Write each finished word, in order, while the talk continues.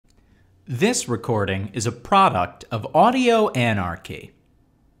This recording is a product of Audio Anarchy.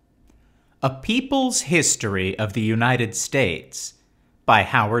 A People's History of the United States by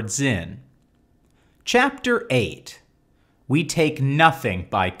Howard Zinn. Chapter 8. We Take Nothing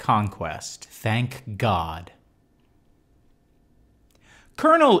by Conquest, Thank God.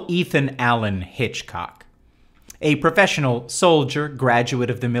 Colonel Ethan Allen Hitchcock, a professional soldier, graduate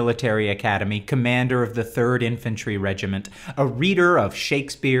of the Military Academy, commander of the 3rd Infantry Regiment, a reader of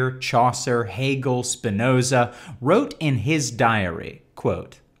Shakespeare, Chaucer, Hegel, Spinoza, wrote in his diary,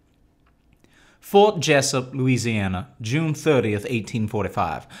 quote, Fort Jessup, Louisiana, June 30th,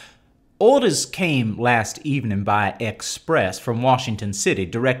 1845. Orders came last evening by express from Washington City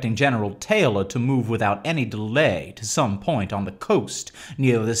directing General Taylor to move without any delay to some point on the coast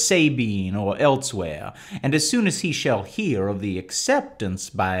near the Sabine or elsewhere, and as soon as he shall hear of the acceptance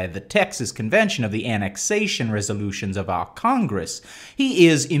by the Texas Convention of the annexation resolutions of our Congress, he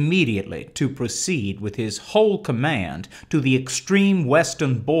is immediately to proceed with his whole command to the extreme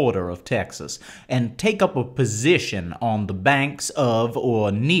western border of Texas and take up a position on the banks of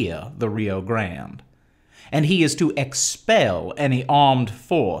or near the Rio Grande, and he is to expel any armed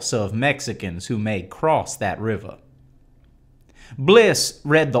force of Mexicans who may cross that river. Bliss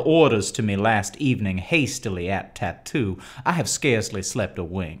read the orders to me last evening hastily at tattoo. I have scarcely slept a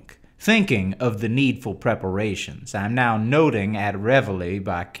wink. Thinking of the needful preparations, I am now noting at reveille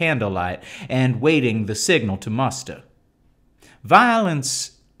by candlelight and waiting the signal to muster.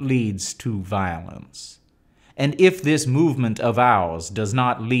 Violence leads to violence. And if this movement of ours does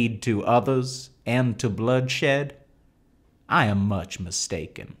not lead to others and to bloodshed, I am much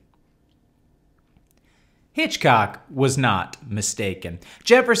mistaken. Hitchcock was not mistaken.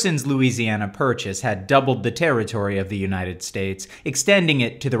 Jefferson's Louisiana Purchase had doubled the territory of the United States, extending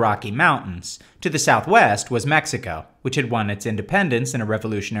it to the Rocky Mountains. To the southwest was Mexico, which had won its independence in a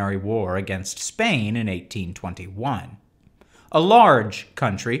Revolutionary War against Spain in 1821. A large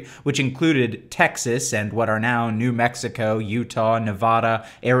country, which included Texas and what are now New Mexico, Utah, Nevada,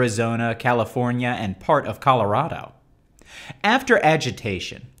 Arizona, California, and part of Colorado. After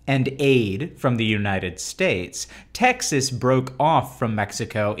agitation and aid from the United States, Texas broke off from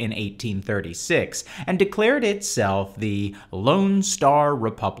Mexico in 1836 and declared itself the Lone Star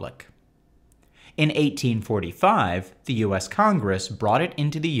Republic. In 1845, the U.S. Congress brought it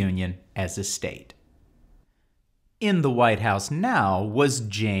into the Union as a state. In the White House now was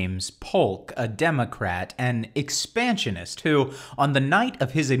James Polk, a Democrat, an expansionist who, on the night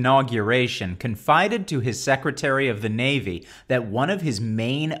of his inauguration, confided to his Secretary of the Navy that one of his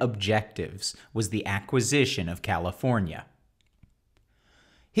main objectives was the acquisition of California.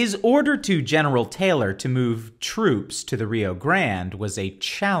 His order to General Taylor to move troops to the Rio Grande was a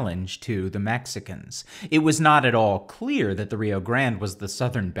challenge to the Mexicans. It was not at all clear that the Rio Grande was the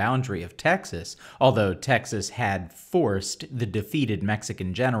southern boundary of Texas, although Texas had forced the defeated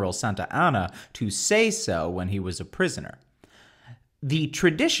Mexican general Santa Anna to say so when he was a prisoner. The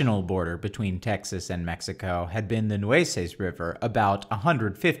traditional border between Texas and Mexico had been the Nueces River, about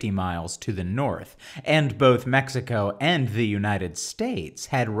 150 miles to the north, and both Mexico and the United States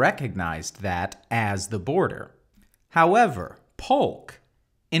had recognized that as the border. However, Polk,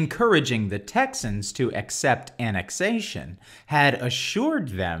 encouraging the Texans to accept annexation, had assured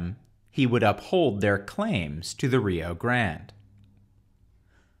them he would uphold their claims to the Rio Grande.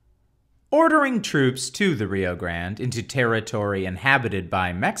 Ordering troops to the Rio Grande into territory inhabited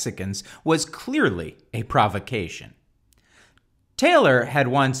by Mexicans was clearly a provocation. Taylor had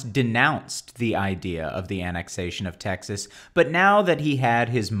once denounced the idea of the annexation of Texas, but now that he had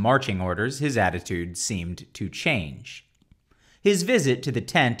his marching orders, his attitude seemed to change. His visit to the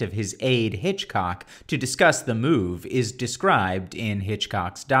tent of his aide Hitchcock to discuss the move is described in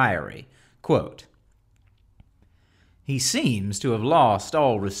Hitchcock's diary. Quote, He seems to have lost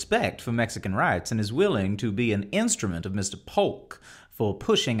all respect for Mexican rights and is willing to be an instrument of Mr. Polk for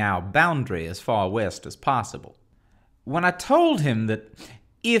pushing our boundary as far west as possible. When I told him that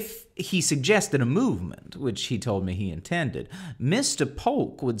if he suggested a movement, which he told me he intended, Mr.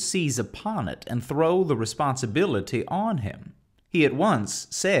 Polk would seize upon it and throw the responsibility on him. He at once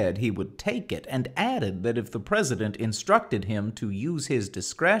said he would take it and added that if the president instructed him to use his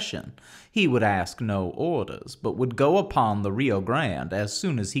discretion, he would ask no orders, but would go upon the Rio Grande as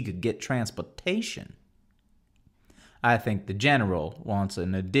soon as he could get transportation. I think the general wants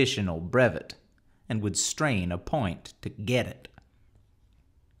an additional brevet and would strain a point to get it.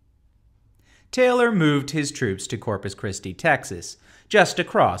 Taylor moved his troops to Corpus Christi, Texas, just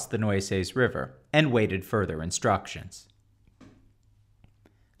across the Nueces River, and waited further instructions.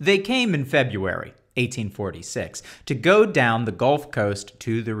 They came in February, 1846, to go down the Gulf Coast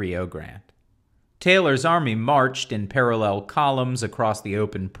to the Rio Grande. Taylor's army marched in parallel columns across the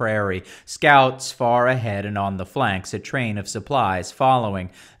open prairie, scouts far ahead and on the flanks, a train of supplies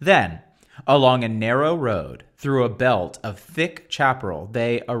following. Then, along a narrow road, through a belt of thick chaparral,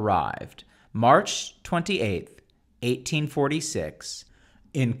 they arrived, March 28th, 1846,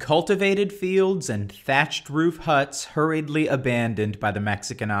 in cultivated fields and thatched roof huts hurriedly abandoned by the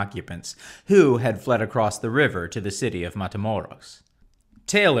Mexican occupants, who had fled across the river to the city of Matamoros.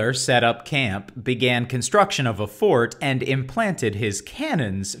 Taylor set up camp, began construction of a fort, and implanted his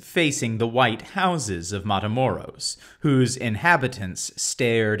cannons facing the white houses of Matamoros, whose inhabitants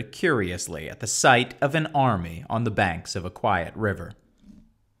stared curiously at the sight of an army on the banks of a quiet river.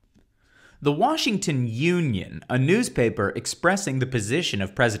 The Washington Union, a newspaper expressing the position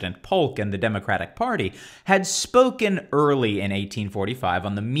of President Polk and the Democratic Party, had spoken early in 1845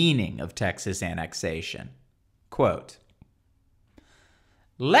 on the meaning of Texas annexation. Quote,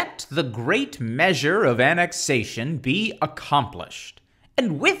 "Let the great measure of annexation be accomplished,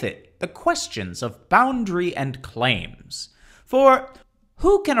 and with it the questions of boundary and claims. For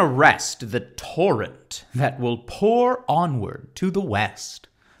who can arrest the torrent that will pour onward to the west?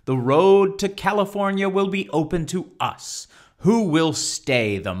 The road to California will be open to us. Who will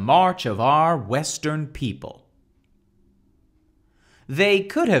stay the march of our western people?" They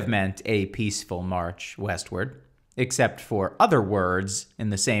could have meant a peaceful march westward, except for other words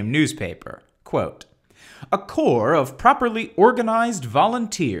in the same newspaper. Quote, "A corps of properly organized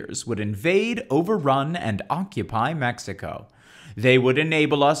volunteers would invade, overrun, and occupy Mexico. They would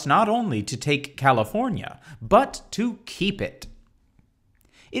enable us not only to take California, but to keep it."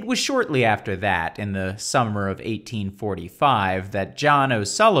 It was shortly after that, in the summer of 1845, that John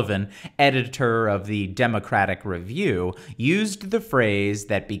O'Sullivan, editor of the Democratic Review, used the phrase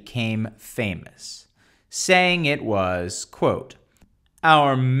that became famous, saying it was, quote,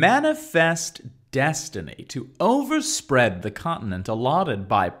 "our manifest destiny to overspread the continent allotted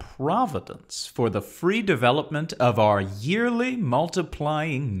by Providence for the free development of our yearly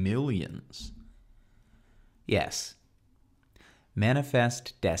multiplying millions." Yes,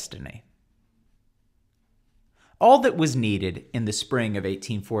 manifest destiny. All that was needed in the spring of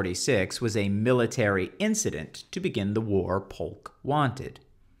 1846 was a military incident to begin the war Polk wanted.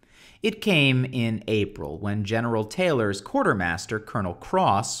 It came in April when General Taylor's quartermaster, Colonel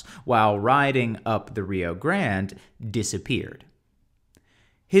Cross, while riding up the Rio Grande, disappeared.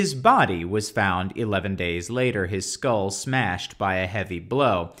 His body was found 11 days later, his skull smashed by a heavy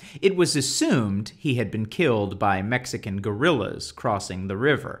blow. It was assumed he had been killed by Mexican guerrillas crossing the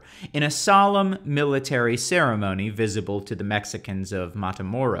river. In a solemn military ceremony visible to the Mexicans of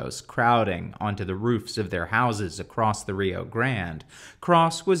Matamoros crowding onto the roofs of their houses across the Rio Grande,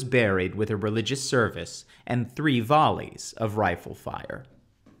 Cross was buried with a religious service and 3 volleys of rifle fire.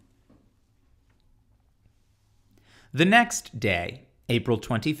 The next day, April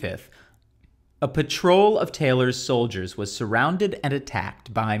 25th, a patrol of Taylor's soldiers was surrounded and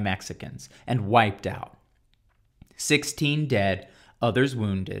attacked by Mexicans and wiped out. 16 dead, others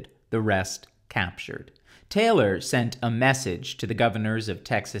wounded, the rest captured. Taylor sent a message to the governors of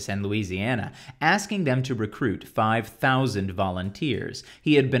Texas and Louisiana asking them to recruit 5,000 volunteers.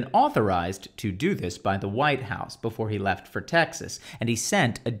 He had been authorized to do this by the White House before he left for Texas, and he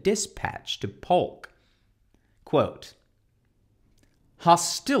sent a dispatch to Polk. Quote,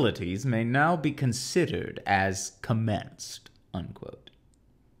 "Hostilities may now be considered as commenced," unquote.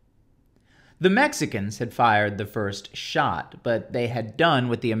 The Mexicans had fired the first shot, but they had done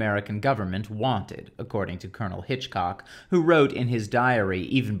what the American government wanted, according to Colonel Hitchcock, who wrote in his diary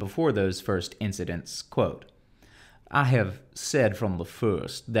even before those first incidents, quote, "I have said from the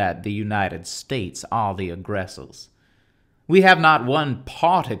first that the United States are the aggressors. We have not one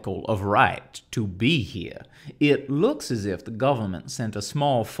particle of right to be here. It looks as if the government sent a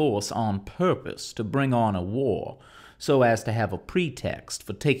small force on purpose to bring on a war, so as to have a pretext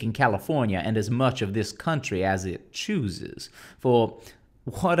for taking California and as much of this country as it chooses. For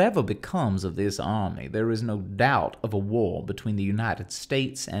whatever becomes of this army, there is no doubt of a war between the United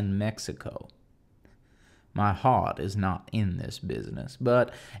States and Mexico. My heart is not in this business,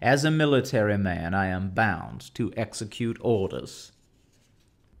 but as a military man, I am bound to execute orders."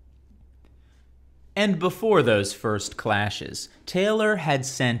 And before those first clashes, Taylor had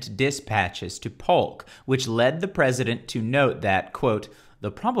sent dispatches to Polk, which led the president to note that, quote,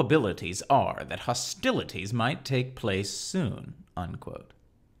 "the probabilities are that hostilities might take place soon," unquote.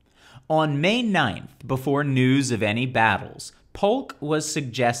 On May 9th, before news of any battles, Polk was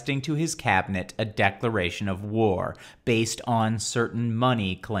suggesting to his cabinet a declaration of war based on certain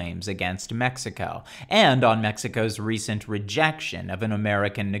money claims against Mexico and on Mexico's recent rejection of an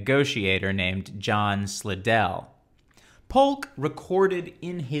American negotiator named John Slidell. Polk recorded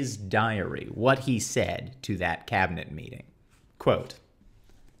in his diary what he said to that cabinet meeting. Quote,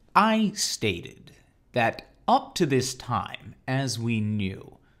 "I stated that up to this time, as we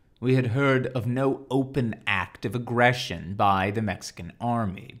knew, we had heard of no open act of aggression by the Mexican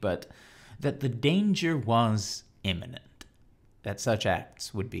army, but that the danger was imminent, that such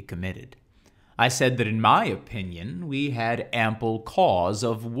acts would be committed. I said that in my opinion we had ample cause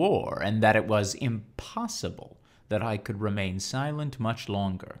of war and that it was impossible that I could remain silent much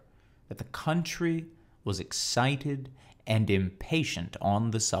longer, that the country was excited and impatient on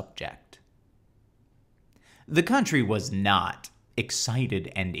the subject." The country was not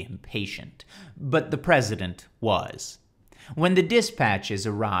excited and impatient, but the president was. When the dispatches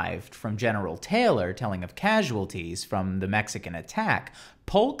arrived from General Taylor telling of casualties from the Mexican attack,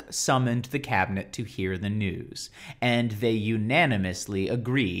 Polk summoned the cabinet to hear the news, and they unanimously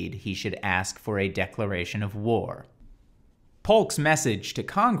agreed he should ask for a declaration of war. Polk's message to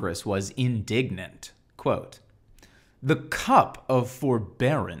Congress was indignant. Quote, "The cup of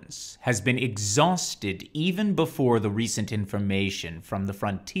forbearance has been exhausted even before the recent information from the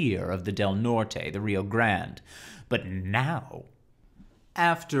frontier of the Del Norte, the Rio Grande. But now,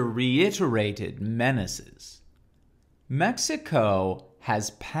 after reiterated menaces, Mexico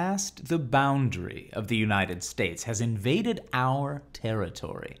has passed the boundary of the United States, has invaded our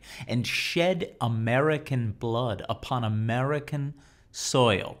territory, and shed American blood upon American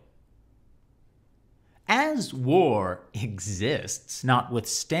soil. As war exists,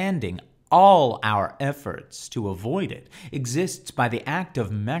 notwithstanding all our efforts to avoid it, exists by the act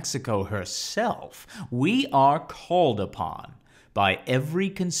of Mexico herself, we are called upon, by every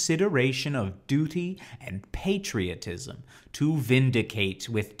consideration of duty and patriotism, to vindicate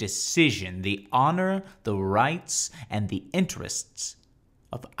with decision the honor, the rights, and the interests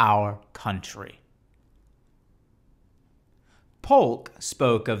of our country." Polk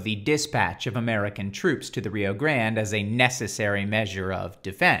spoke of the dispatch of American troops to the Rio Grande as a necessary measure of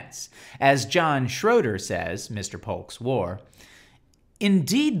defense. As John Schroeder says, Mr. Polk's War,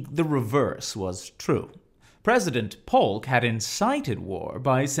 "Indeed, the reverse was true. President Polk had incited war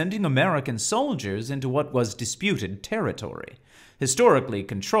by sending American soldiers into what was disputed territory, historically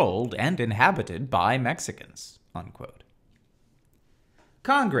controlled and inhabited by Mexicans." Unquote.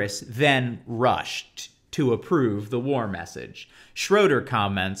 Congress then rushed to approve the war message. Schroeder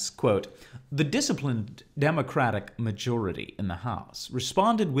comments, quote, "The disciplined Democratic majority in the House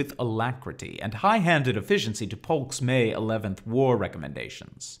responded with alacrity and high-handed efficiency to Polk's May 11th war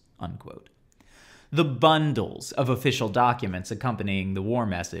recommendations." Unquote. The bundles of official documents accompanying the war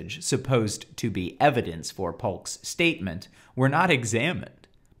message, supposed to be evidence for Polk's statement, were not examined,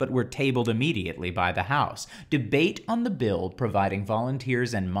 but were tabled immediately by the House. Debate on the bill providing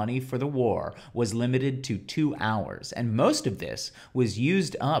volunteers and money for the war was limited to 2 hours, and most of this was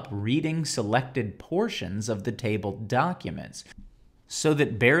used up reading selected portions of the tabled documents, so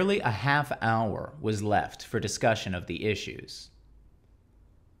that barely a half hour was left for discussion of the issues.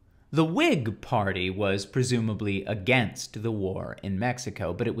 The Whig Party was presumably against the war in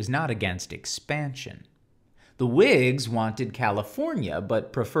Mexico, but it was not against expansion. The Whigs wanted California,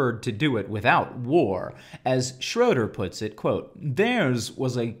 but preferred to do it without war. As Schroeder puts it, quote, "Theirs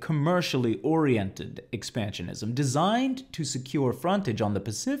was a commercially oriented expansionism designed to secure frontage on the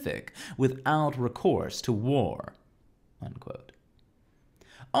Pacific without recourse to war." Unquote.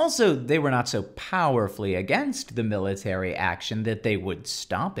 Also, they were not so powerfully against the military action that they would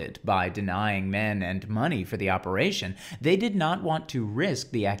stop it by denying men and money for the operation. They did not want to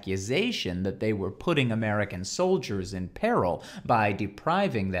risk the accusation that they were putting American soldiers in peril by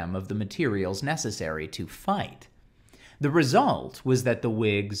depriving them of the materials necessary to fight. The result was that the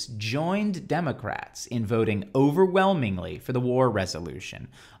Whigs joined Democrats in voting overwhelmingly for the war resolution,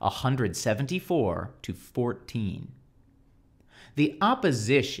 174 to 14. The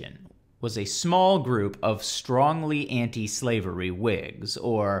opposition was a small group of strongly anti-slavery Whigs,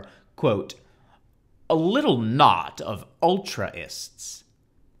 or, quote, "a little knot of ultraists,"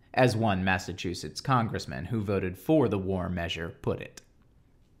 as one Massachusetts congressman who voted for the war measure put it.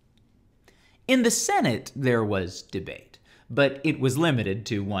 In the Senate, there was debate, but it was limited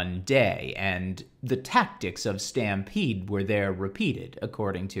to one day, and the tactics of stampede were there repeated,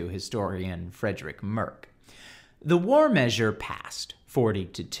 according to historian Frederick Merck. The war measure passed,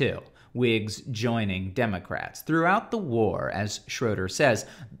 40-2, Whigs joining Democrats. Throughout the war, as Schroeder says,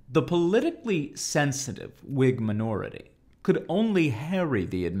 the politically sensitive Whig minority could only harry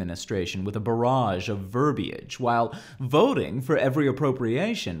the administration with a barrage of verbiage while voting for every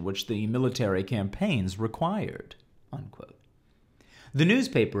appropriation which the military campaigns required. Unquote. The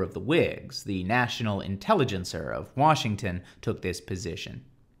newspaper of the Whigs, the National Intelligencer of Washington, took this position.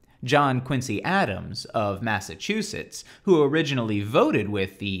 John Quincy Adams of Massachusetts, who originally voted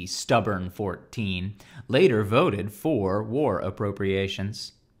with the stubborn 14, later voted for war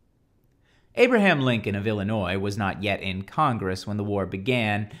appropriations. Abraham Lincoln of Illinois was not yet in Congress when the war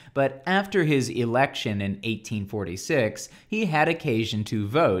began, but after his election in 1846, he had occasion to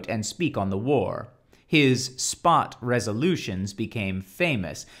vote and speak on the war. His spot resolutions became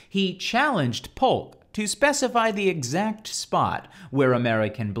famous. He challenged Polk to specify the exact spot where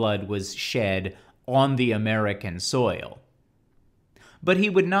American blood was shed on the American soil. But he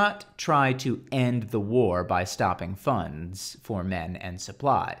would not try to end the war by stopping funds for men and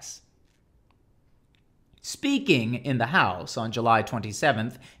supplies. Speaking in the House on July 27,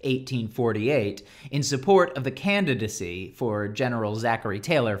 1848, in support of the candidacy for General Zachary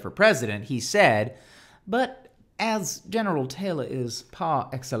Taylor for president, he said, "But as General Taylor is par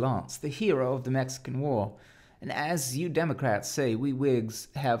excellence the hero of the Mexican War, and as you Democrats say we Whigs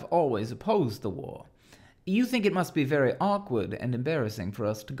have always opposed the war, you think it must be very awkward and embarrassing for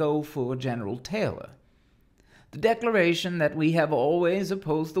us to go for General Taylor. The declaration that we have always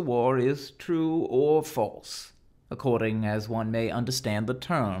opposed the war is true or false, according as one may understand the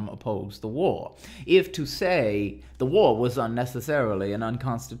term oppose the war. If to say the war was unnecessarily and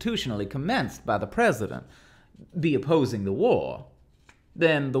unconstitutionally commenced by the President be opposing the war,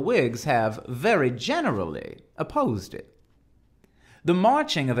 then the Whigs have very generally opposed it. The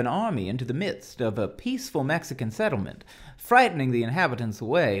marching of an army into the midst of a peaceful Mexican settlement, frightening the inhabitants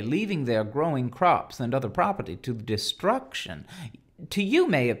away, leaving their growing crops and other property to destruction, to you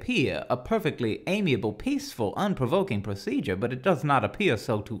may appear a perfectly amiable, peaceful, unprovoking procedure, but it does not appear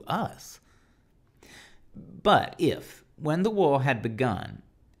so to us. But if, when the war had begun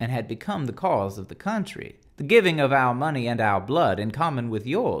and had become the cause of the country, the giving of our money and our blood in common with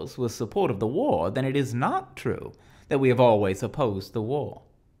yours was support of the war, then it is not true that we have always opposed the war.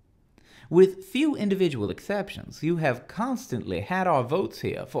 With few individual exceptions, you have constantly had our votes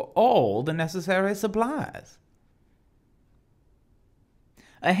here for all the necessary supplies."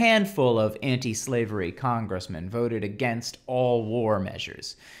 A handful of anti-slavery congressmen voted against all war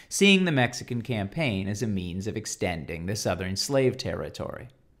measures, seeing the Mexican campaign as a means of extending the southern slave territory.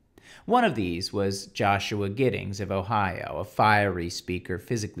 One of these was Joshua Giddings of Ohio, a fiery speaker,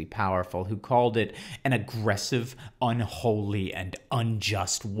 physically powerful, who called it an aggressive, unholy, and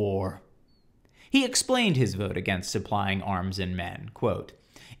unjust war. He explained his vote against supplying arms and men, quote,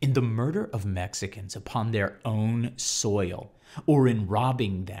 "In the murder of Mexicans upon their own soil, or in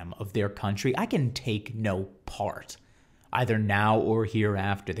robbing them of their country, I can take no part. Either now or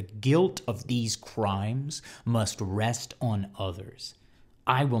hereafter, the guilt of these crimes must rest on others.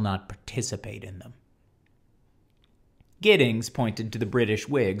 I will not participate in them." Giddings pointed to the British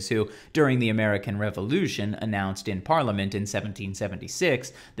Whigs who, during the American Revolution, announced in Parliament in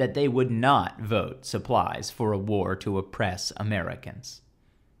 1776 that they would not vote supplies for a war to oppress Americans.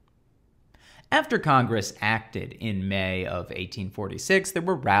 After Congress acted in May of 1846, there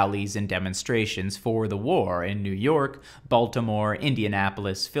were rallies and demonstrations for the war in New York, Baltimore,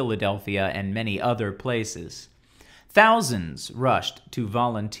 Indianapolis, Philadelphia, and many other places. Thousands rushed to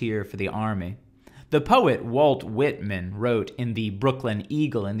volunteer for the army. The poet Walt Whitman wrote in the Brooklyn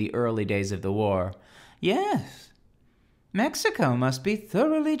Eagle in the early days of the war, "Yes, Mexico must be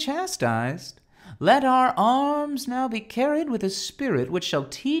thoroughly chastised. Let our arms now be carried with a spirit which shall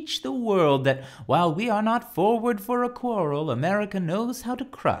teach the world that while we are not forward for a quarrel, America knows how to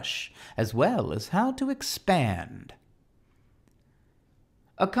crush as well as how to expand."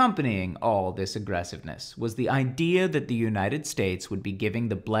 Accompanying all this aggressiveness was the idea that the United States would be giving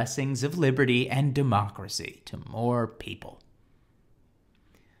the blessings of liberty and democracy to more people.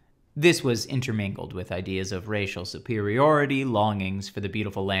 This was intermingled with ideas of racial superiority, longings for the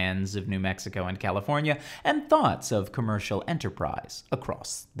beautiful lands of New Mexico and California, and thoughts of commercial enterprise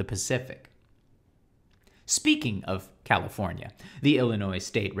across the Pacific. Speaking of California, the Illinois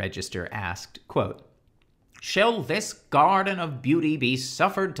State Register asked, quote, Shall this garden of beauty be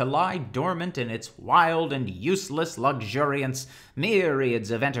suffered to lie dormant in its wild and useless luxuriance?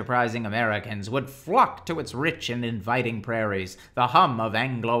 Myriads of enterprising Americans would flock to its rich and inviting prairies. The hum of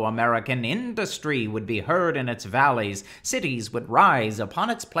Anglo-American industry would be heard in its valleys. Cities would rise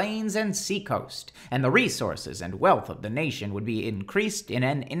upon its plains and seacoast, and the resources and wealth of the nation would be increased in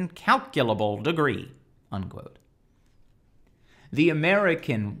an incalculable degree." Unquote. The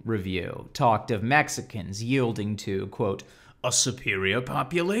American Review talked of Mexicans yielding to, quote, "a superior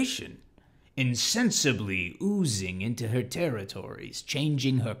population, insensibly oozing into her territories,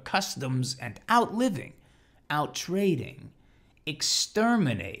 changing her customs and outliving, outtrading,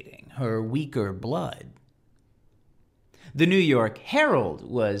 exterminating her weaker blood." The New York Herald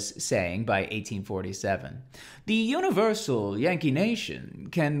was saying by 1847, "The universal Yankee nation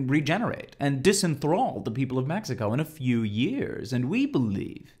can regenerate and disenthrall the people of Mexico in a few years, and we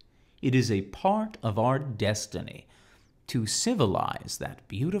believe it is a part of our destiny to civilize that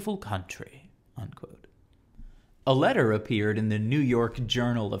beautiful country." Unquote. A letter appeared in the New York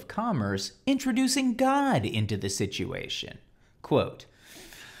Journal of Commerce introducing God into the situation. Quote,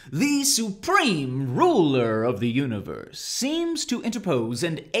 "The supreme ruler of the universe seems to interpose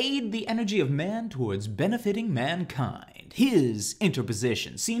and aid the energy of man towards benefiting mankind. His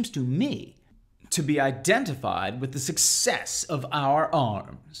interposition seems to me to be identified with the success of our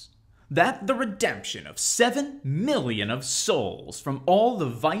arms. That the redemption of 7 million of souls from all the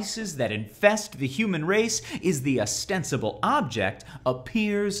vices that infest the human race is the ostensible object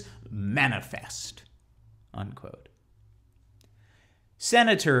appears manifest." Unquote.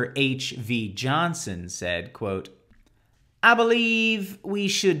 Senator H.V. Johnson said, quote, "I believe we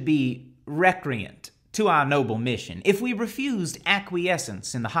should be recreant to our noble mission if we refused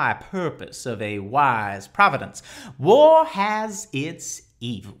acquiescence in the high purpose of a wise providence. War has its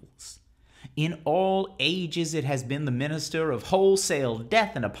evils. In all ages it has been the minister of wholesale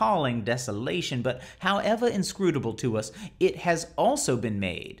death and appalling desolation, but however inscrutable to us, it has also been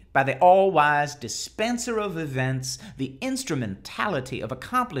made, by the all-wise dispenser of events, the instrumentality of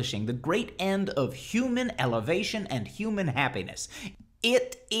accomplishing the great end of human elevation and human happiness.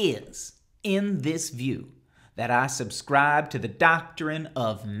 It is in this view that I subscribe to the doctrine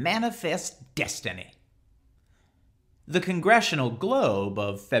of manifest destiny." The Congressional Globe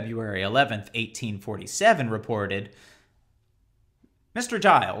of February 11, 1847 reported, "Mr.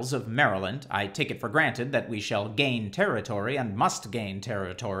 Giles of Maryland, I take it for granted that we shall gain territory and must gain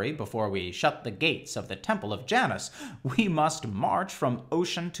territory before we shut the gates of the Temple of Janus. We must march from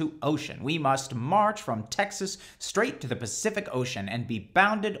ocean to ocean. We must march from Texas straight to the Pacific Ocean and be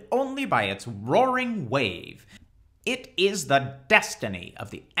bounded only by its roaring wave. It is the destiny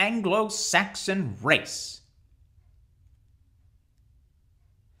of the Anglo-Saxon race."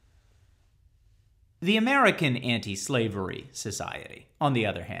 The American Anti-Slavery Society, on the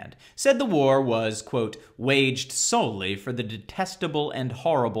other hand, said the war was, quote, "waged solely for the detestable and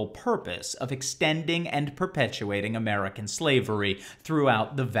horrible purpose of extending and perpetuating American slavery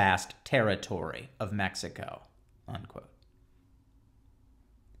throughout the vast territory of Mexico." Unquote.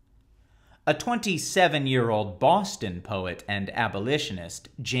 A 27-year-old Boston poet and abolitionist,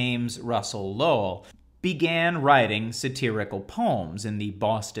 James Russell Lowell, began writing satirical poems in the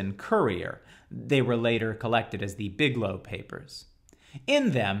Boston Courier. They were later collected as the Biglow Papers.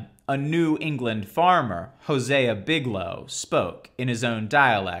 In them, a New England farmer, Hosea Biglow, spoke in his own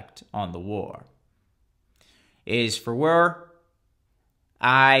dialect on the war. "As for war,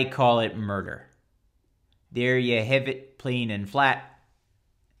 I call it murder. There you have it, plain and flat.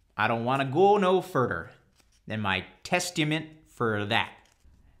 I don't want to go no further than my testament for that.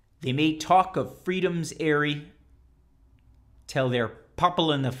 They may talk of freedom's airy, till they're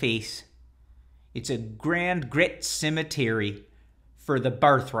purple in the face. It's a grand grit cemetery for the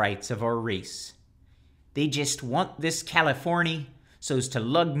birthrights of our race. They just want this Californy so's to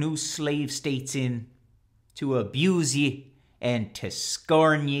lug new slave states in, to abuse ye, and to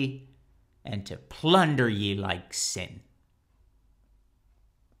scorn ye, and to plunder ye like sin."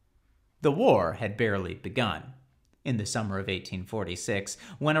 The war had barely begun, in the summer of 1846,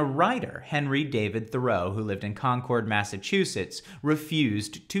 when a writer, Henry David Thoreau, who lived in Concord, Massachusetts,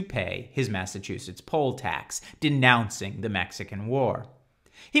 refused to pay his Massachusetts poll tax, denouncing the Mexican War.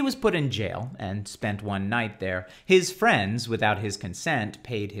 He was put in jail and spent one night there. His friends, without his consent,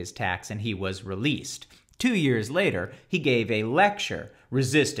 paid his tax and he was released. 2 years later, he gave a lecture,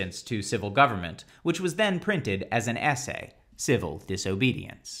 Resistance to Civil Government, which was then printed as an essay, Civil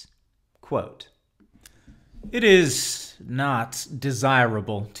Disobedience. Quote, "It is not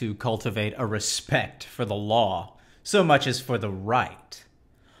desirable to cultivate a respect for the law so much as for the right.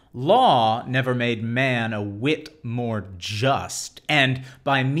 Law never made man a whit more just, and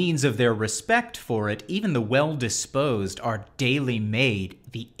by means of their respect for it, even the well-disposed are daily made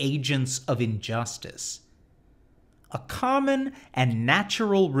the agents of injustice. A common and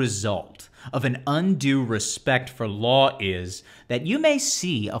natural result of an undue respect for law is that you may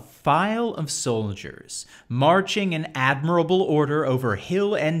see a file of soldiers marching in admirable order over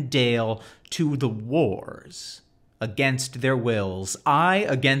hill and dale to the wars, against their wills, aye,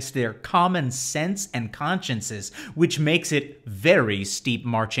 against their common sense and consciences, which makes it very steep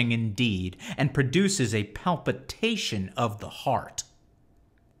marching indeed, and produces a palpitation of the heart.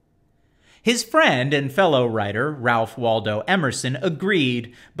 His friend and fellow writer, Ralph Waldo Emerson,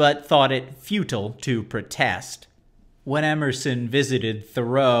 agreed, but thought it futile to protest. When Emerson visited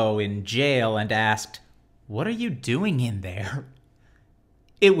Thoreau in jail and asked, "What are you doing in there?"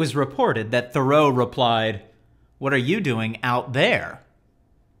 it was reported that Thoreau replied, "What are you doing out there?"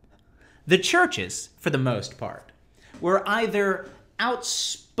 The churches, for the most part, were either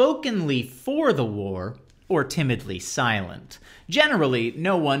outspokenly for the war or timidly silent. Generally,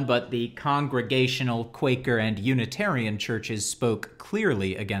 no one but the Congregational, Quaker, and Unitarian churches spoke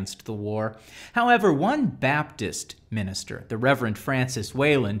clearly against the war. However, one Baptist minister, the Reverend Francis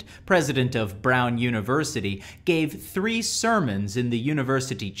Wayland, president of Brown University, gave 3 sermons in the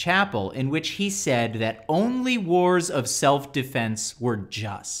university chapel in which he said that only wars of self-defense were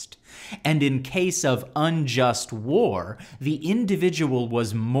just. And in case of unjust war, the individual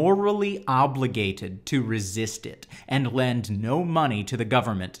was morally obligated to resist it and lend no money to the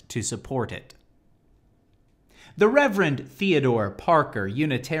government to support it. The Reverend Theodore Parker,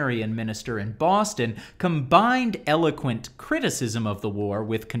 Unitarian minister in Boston, combined eloquent criticism of the war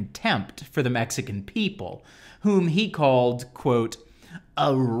with contempt for the Mexican people, whom he called, quote,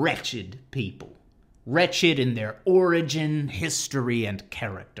 "a wretched people. Wretched in their origin, history, and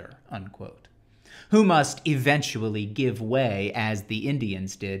character," unquote, who must eventually give way as the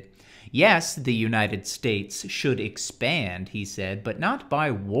Indians did. Yes, the United States should expand, he said, but not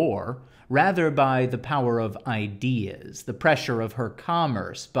by war, rather by the power of ideas, the pressure of her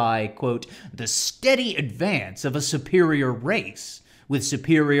commerce, by, quote, "the steady advance of a superior race, with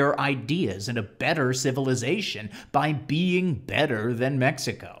superior ideas and a better civilization, by being better than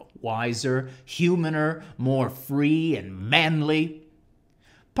Mexico, wiser, humaner, more free and manly."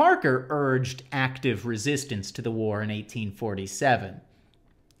 Parker urged active resistance to the war in 1847.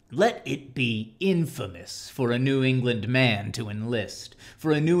 "Let it be infamous for a New England man to enlist,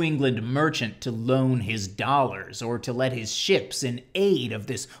 for a New England merchant to loan his dollars, or to let his ships in aid of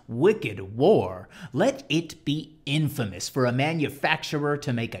this wicked war. Let it be infamous for a manufacturer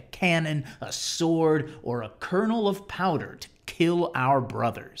to make a cannon, a sword, or a kernel of powder to kill our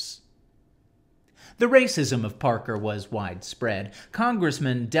brothers." The racism of Parker was widespread.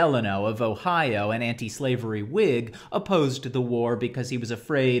 Congressman Delano of Ohio, an anti-slavery Whig, opposed the war because he was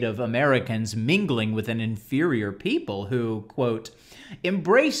afraid of Americans mingling with an inferior people who, quote,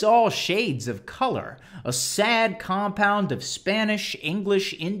 "embrace all shades of color, a sad compound of Spanish,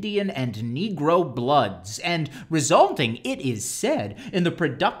 English, Indian, and Negro bloods, and resulting, it is said, in the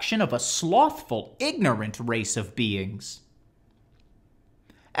production of a slothful, ignorant race of beings."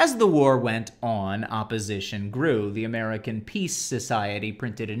 As the war went on, opposition grew. The American Peace Society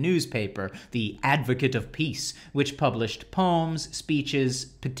printed a newspaper, the Advocate of Peace, which published poems, speeches,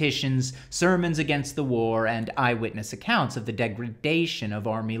 petitions, sermons against the war, and eyewitness accounts of the degradation of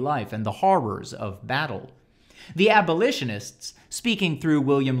army life and the horrors of battle. The abolitionists, speaking through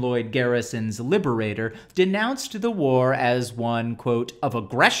William Lloyd Garrison's Liberator, denounced the war as one, quote, "of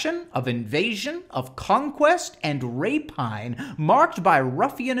aggression, of invasion, of conquest, and rapine, marked by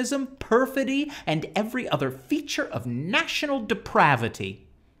ruffianism, perfidy, and every other feature of national depravity."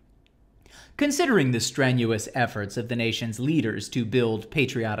 Considering the strenuous efforts of the nation's leaders to build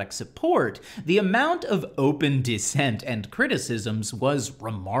patriotic support, the amount of open dissent and criticisms was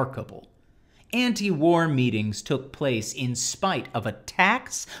remarkable. Anti-war meetings took place in spite of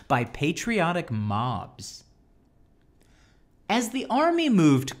attacks by patriotic mobs. As the army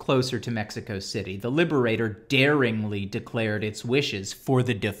moved closer to Mexico City, the Liberator daringly declared its wishes for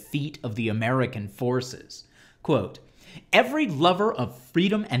the defeat of the American forces. Quote, "Every lover of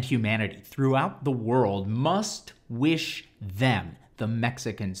freedom and humanity throughout the world must wish them, the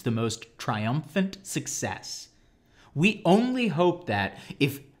Mexicans, the most triumphant success. We only hope that,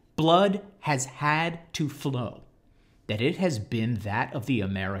 if blood has had to flow, that it has been that of the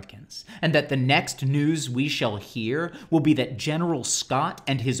Americans, and that the next news we shall hear will be that General Scott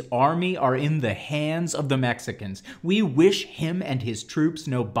and his army are in the hands of the Mexicans. We wish him and his troops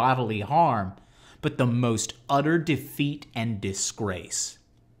no bodily harm, but the most utter defeat and disgrace."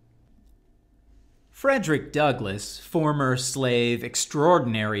 Frederick Douglass, former slave,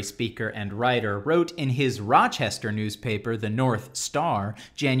 extraordinary speaker and writer, wrote in his Rochester newspaper, the North Star,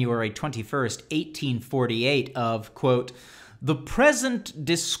 January 21st, 1848, of, quote, "the present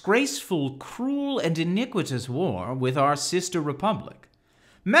disgraceful, cruel, and iniquitous war with our sister republic.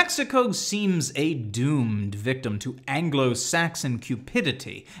 Mexico seems a doomed victim to Anglo-Saxon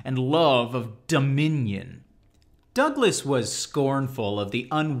cupidity and love of dominion." Douglass was scornful of the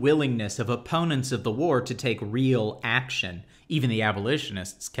unwillingness of opponents of the war to take real action. Even the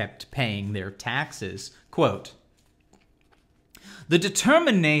abolitionists kept paying their taxes. Quote, "The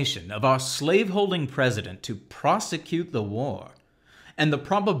determination of our slaveholding president to prosecute the war, and the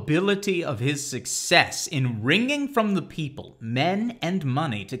probability of his success in wringing from the people men and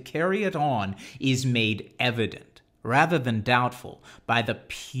money to carry it on is made evident, rather than doubtful, by the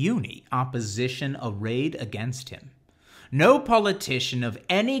puny opposition arrayed against him. No politician of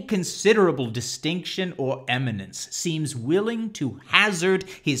any considerable distinction or eminence seems willing to hazard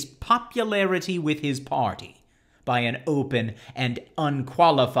his popularity with his party by an open and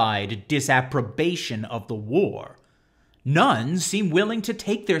unqualified disapprobation of the war. None seem willing to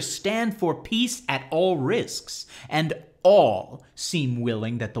take their stand for peace at all risks, and all seem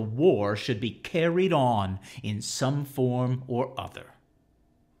willing that the war should be carried on in some form or other."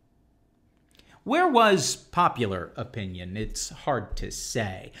 Where was popular opinion? It's hard to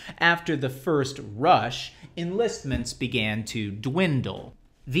say. After the first rush, enlistments began to dwindle.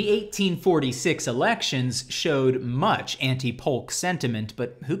 The 1846 elections showed much anti-Polk sentiment,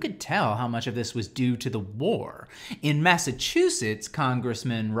 but who could tell how much of this was due to the war? In Massachusetts,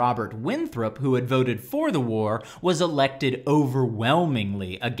 Congressman Robert Winthrop, who had voted for the war, was elected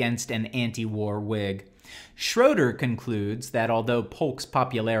overwhelmingly against an anti-war Whig. Schroeder concludes that although Polk's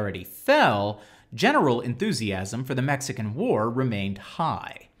popularity fell, general enthusiasm for the Mexican War remained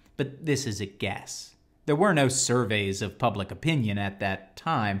high. But this is a guess. There were no surveys of public opinion at that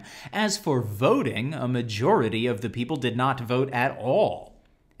time. As for voting, a majority of the people did not vote at all.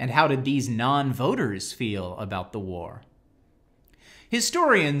 And how did these non-voters feel about the war?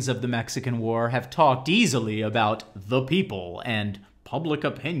 Historians of the Mexican War have talked easily about the people and public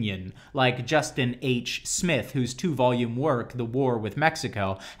opinion, like Justin H. Smith, whose 2-volume work, The War with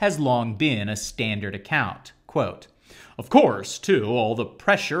Mexico, has long been a standard account. Quote, "Of course, too, all the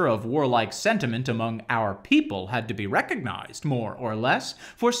pressure of warlike sentiment among our people had to be recognized, more or less,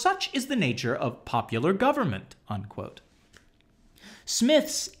 for such is the nature of popular government." Unquote.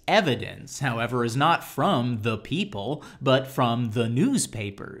 Smith's evidence, however, is not from the people, but from the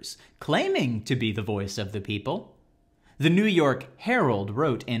newspapers, claiming to be the voice of the people. The New York Herald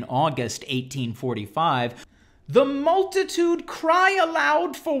wrote in August 1845, "The multitude cry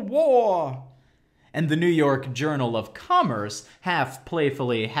aloud for war." And the New York Journal of Commerce, half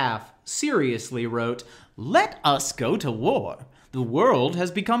playfully, half seriously, wrote, "Let us go to war. The world has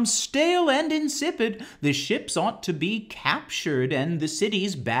become stale and insipid. The ships ought to be captured and the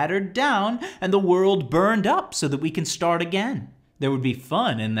cities battered down and the world burned up so that we can start again. There would be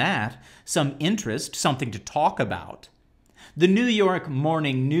fun in that, some interest, something to talk about." The New York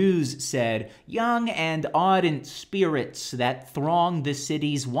Morning News said, "Young and ardent spirits that throng the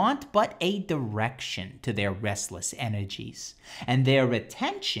cities want but a direction to their restless energies, and their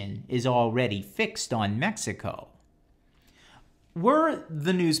attention is already fixed on Mexico." Were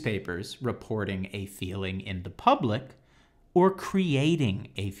the newspapers reporting a feeling in the public or creating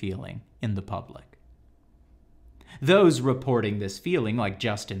a feeling in the public? Those reporting this feeling, like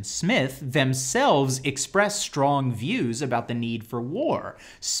Justin Smith, themselves express strong views about the need for war.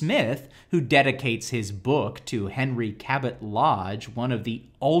 Smith, who dedicates his book to Henry Cabot Lodge, one of the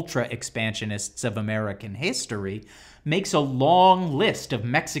ultra-expansionists of American history, makes a long list of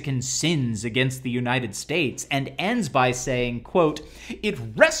Mexican sins against the United States and ends by saying, quote, "It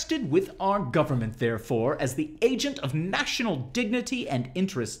rested with our government, therefore, as the agent of national dignity and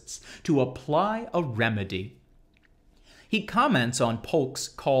interests, to apply a remedy." He comments on Polk's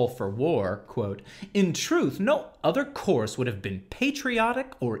call for war, quote, "In truth, no other course would have been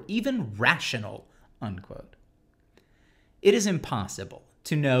patriotic or even rational," unquote. It is impossible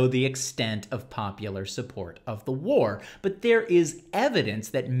to know the extent of popular support of the war, but there is evidence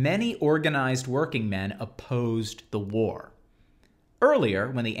that many organized working men opposed the war. Earlier,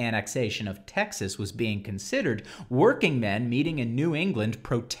 when the annexation of Texas was being considered, working men meeting in New England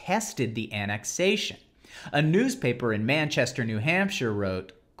protested the annexation. A newspaper in Manchester, New Hampshire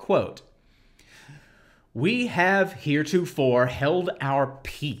wrote, quote, "We have heretofore held our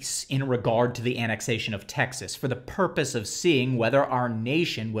peace in regard to the annexation of Texas for the purpose of seeing whether our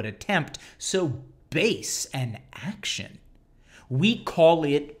nation would attempt so base an action. We call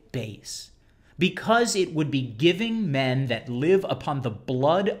it base, because it would be giving men that live upon the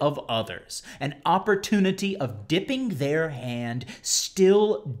blood of others an opportunity of dipping their hand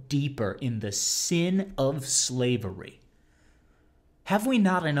still deeper in the sin of slavery. Have we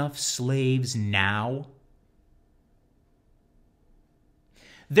not enough slaves now?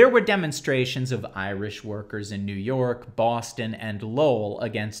 There were demonstrations of Irish workers in New York, Boston, and Lowell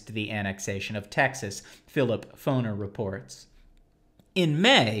against the annexation of Texas, Philip Foner reports. In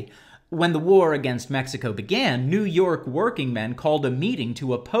May, when the war against Mexico began, New York working men called a meeting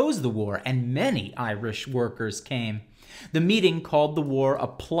to oppose the war, and many Irish workers came. The meeting called the war a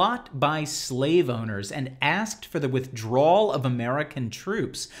plot by slave owners and asked for the withdrawal of American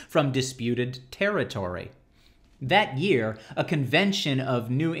troops from disputed territory. That year, a convention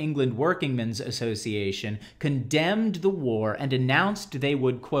of New England Workingmen's Association condemned the war and announced they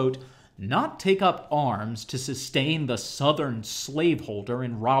would, quote, not take up arms to sustain the Southern slaveholder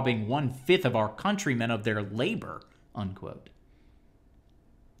in robbing 1/5 of our countrymen of their labor, unquote.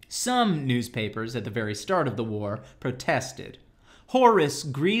 Some newspapers at the very start of the war protested. Horace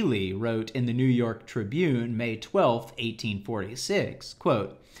Greeley wrote in the New York Tribune, May 12, 1846,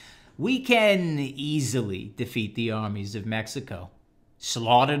 quote, we can easily defeat the armies of Mexico,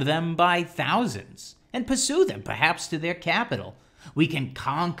 slaughter them by thousands, and pursue them perhaps to their capital. We can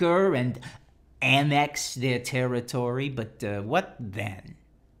conquer and annex their territory, but what then?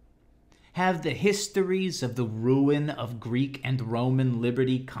 Have the histories of the ruin of Greek and Roman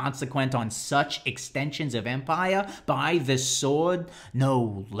liberty consequent on such extensions of empire by the sword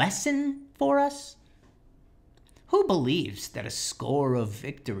no lesson for us? Who believes that a score of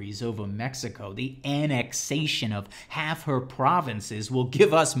victories over Mexico, the annexation of half her provinces, will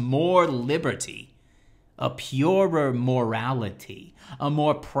give us more liberty, a purer morality, a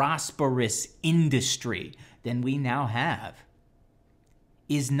more prosperous industry than we now have?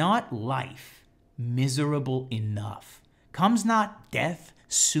 Is not life miserable enough? Comes not death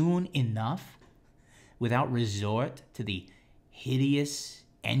soon enough without resort to the hideous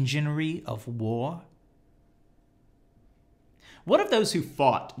enginery of war? What of those who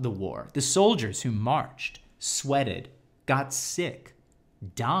fought the war, the soldiers who marched, sweated, got sick,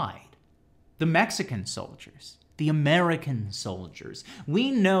 died? The Mexican soldiers, the American soldiers. We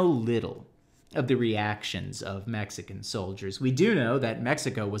know little of the reactions of Mexican soldiers. We do know that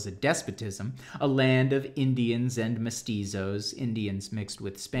Mexico was a despotism, a land of Indians and mestizos, Indians mixed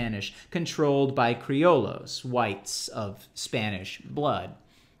with Spanish, controlled by criollos, whites of Spanish blood.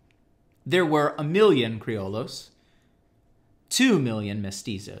 There were 1 million criollos, 2 million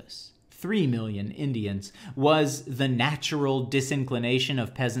mestizos, 3 million Indians. Was the natural disinclination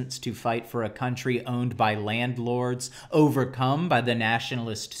of peasants to fight for a country owned by landlords overcome by the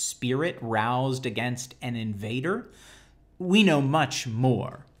nationalist spirit roused against an invader? We know much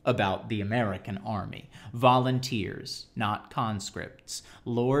more about the American army. Volunteers, not conscripts,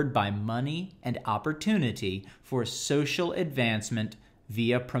 lured by money and opportunity for social advancement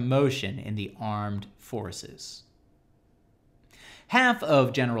via promotion in the armed forces. Half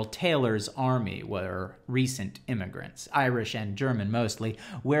of General Taylor's army were recent immigrants, Irish and German mostly,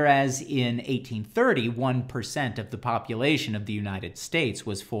 whereas in 1830, 1% of the population of the United States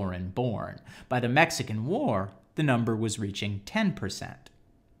was foreign-born. By the Mexican War, the number was reaching 10%.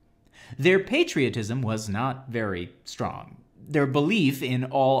 Their patriotism was not very strong. Their belief in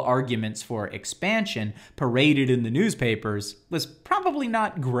all arguments for expansion paraded in the newspapers was probably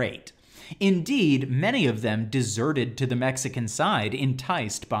not great. Indeed, many of them deserted to the Mexican side,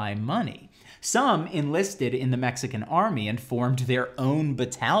 enticed by money. Some enlisted in the Mexican army and formed their own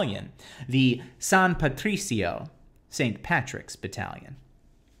battalion, the San Patricio, St. Patrick's Battalion.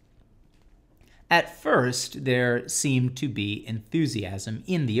 At first, there seemed to be enthusiasm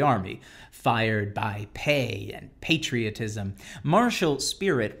in the army, fired by pay and patriotism. Martial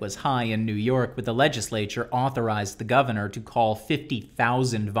spirit was high in New York, but the legislature authorized the governor to call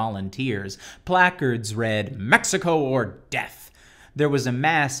 50,000 volunteers. Placards read, "Mexico or death." There was a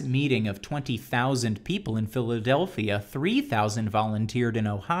mass meeting of 20,000 people in Philadelphia. 3,000 volunteered in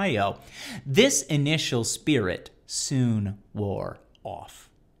Ohio. This initial spirit soon wore off.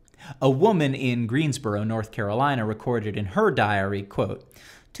 A woman in Greensboro, North Carolina, recorded in her diary, quote,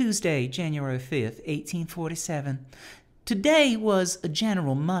 "Tuesday, January 5th, 1847. Today was a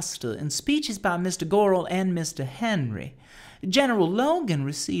general muster and speeches by Mr. Gorrell and Mr. Henry. General Logan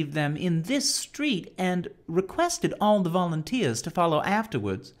received them in this street and requested all the volunteers to follow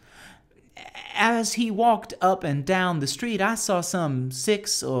afterwards. As he walked up and down the street, I saw some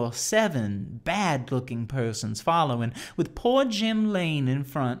 6 or 7 bad-looking persons following, with poor Jim Lane in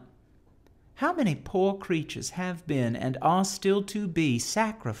front. How many poor creatures have been and are still to be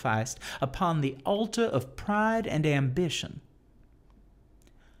sacrificed upon the altar of pride and ambition?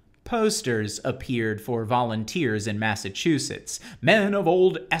 Posters appeared for volunteers in Massachusetts. Men of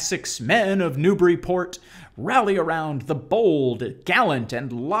old Essex, men of Newburyport, rally around the bold, gallant,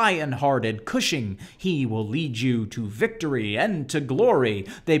 and lion-hearted Cushing. He will lead you to victory and to glory.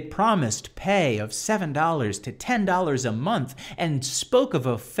 They promised pay of $7 to $10 a month and spoke of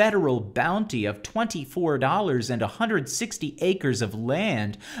a federal bounty of $24 and 160 acres of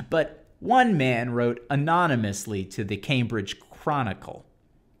land. But one man wrote anonymously to the Cambridge Chronicle,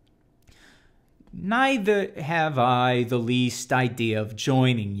 "Neither have I the least idea of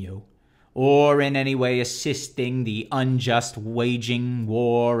joining you, or in any way assisting the unjust waging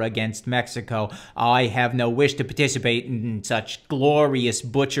war against Mexico. I have no wish to participate in such glorious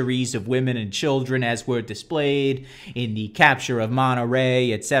butcheries of women and children as were displayed in the capture of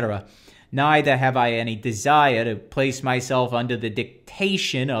Monterey, etc. Neither have I any desire to place myself under the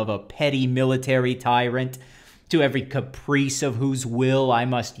dictation of a petty military tyrant, to every caprice of whose will I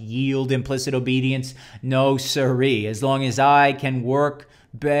must yield implicit obedience. No, sirree, as long as I can work,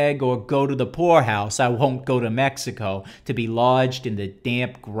 beg, or go to the poorhouse, I won't go to Mexico, to be lodged in the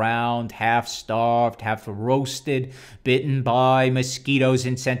damp ground, half-starved, half-roasted, bitten by mosquitoes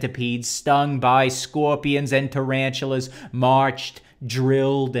and centipedes, stung by scorpions and tarantulas, marched,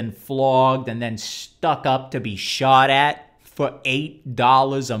 drilled, and flogged, and then stuck up to be shot at for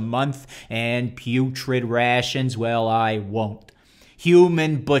 $8 a month and putrid rations. Well, I won't.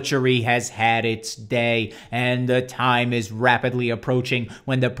 Human butchery has had its day, and the time is rapidly approaching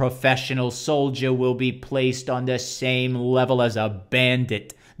when the professional soldier will be placed on the same level as a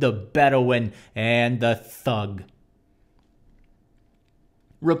bandit, the Bedouin, and the thug."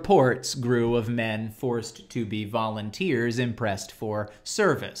 Reports grew of men forced to be volunteers impressed for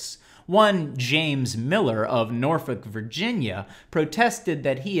service. One James Miller of Norfolk, Virginia, protested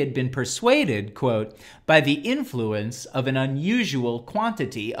that he had been persuaded, quote, "by the influence of an unusual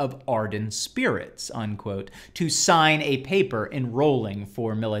quantity of ardent spirits," unquote, to sign a paper enrolling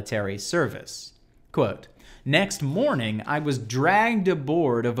for military service. Quote, "Next morning, I was dragged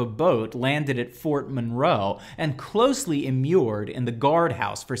aboard of a boat landed at Fort Monroe and closely immured in the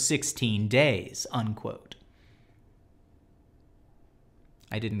guardhouse for 16 days, unquote.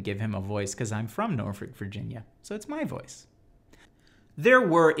 I didn't give him a voice because I'm from Norfolk, Virginia, so it's my voice. There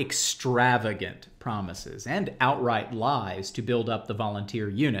were extravagant promises and outright lies to build up the volunteer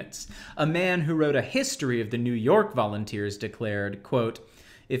units. A man who wrote a history of the New York volunteers declared, quote,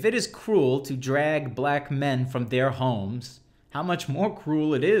 "If it is cruel to drag black men from their homes, how much more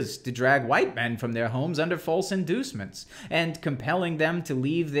cruel it is to drag white men from their homes under false inducements, and compelling them to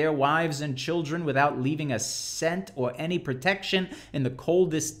leave their wives and children without leaving a cent or any protection in the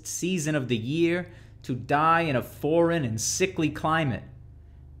coldest season of the year, to die in a foreign and sickly climate.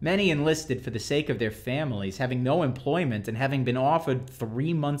 Many enlisted for the sake of their families, having no employment and having been offered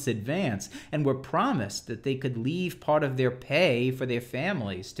 3 months' advance, and were promised that they could leave part of their pay for their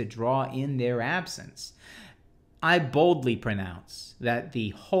families to draw in their absence. I boldly pronounce that the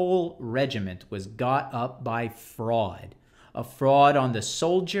whole regiment was got up by fraud. A fraud on the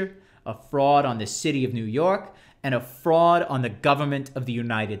soldier, a fraud on the city of New York, and a fraud on the government of the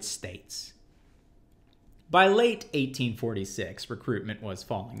United States." By late 1846, recruitment was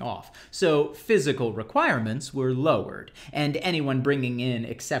falling off, so physical requirements were lowered, and anyone bringing in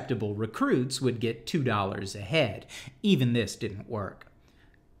acceptable recruits would get $2 a head. Even this didn't work.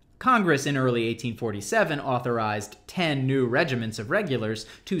 Congress in early 1847 authorized 10 new regiments of regulars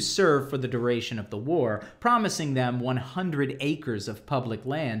to serve for the duration of the war, promising them 100 acres of public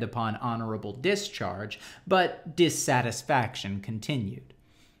land upon honorable discharge, but dissatisfaction continued.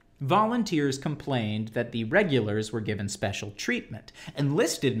 Volunteers complained that the regulars were given special treatment.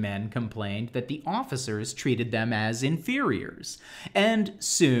 Enlisted men complained that the officers treated them as inferiors. And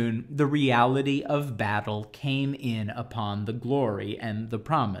soon the reality of battle came in upon the glory and the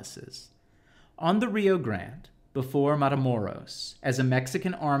promises. On the Rio Grande, before Matamoros, as a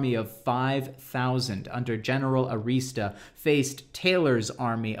Mexican army of 5,000 under General Arista faced Taylor's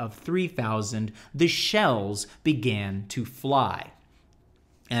army of 3,000, the shells began to fly.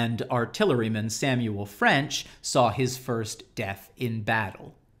 And artilleryman Samuel French saw his first death in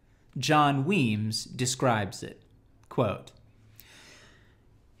battle. John Weems describes it, quote,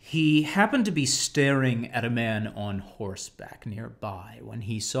 "He happened to be staring at a man on horseback nearby when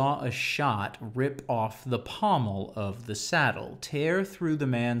he saw a shot rip off the pommel of the saddle, tear through the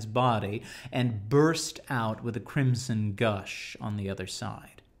man's body, and burst out with a crimson gush on the other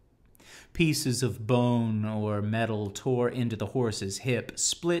side. Pieces of bone or metal tore into the horse's hip,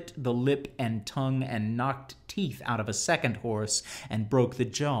 split the lip and tongue, and knocked teeth out of a second horse, and broke the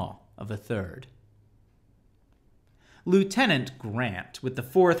jaw of a third. Lieutenant Grant, with the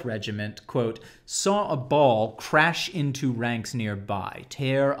 4th Regiment, quote, saw a ball crash into ranks nearby,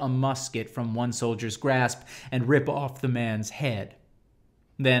 tear a musket from one soldier's grasp, and rip off the man's head,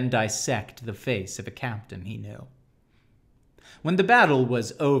 then dissect the face of a captain he knew. When the battle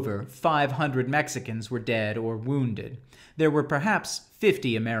was over, 500 Mexicans were dead or wounded. There were perhaps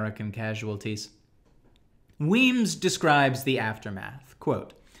 50 American casualties. Weems describes the aftermath,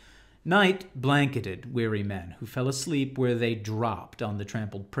 quote, night blanketed weary men who fell asleep where they dropped on the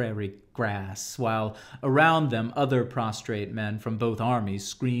trampled prairie grass, while around them other prostrate men from both armies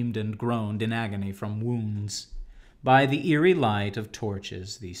screamed and groaned in agony from wounds. By the eerie light of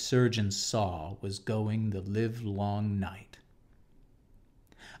torches, the surgeon saw was going the livelong night.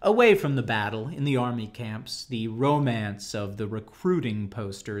 Away from the battle, in the army camps, the romance of the recruiting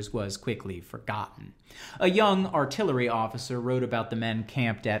posters was quickly forgotten. A young artillery officer wrote about the men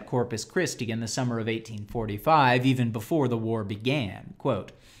camped at Corpus Christi in the summer of 1845, even before the war began.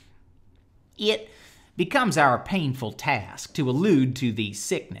 Quote, it becomes our painful task to allude to the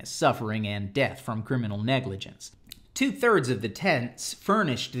sickness, suffering, and death from criminal negligence. 2/3 of the tents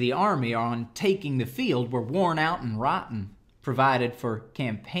furnished the army on taking the field were worn out and rotten, provided for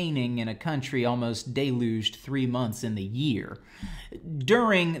campaigning in a country almost deluged 3 months in the year.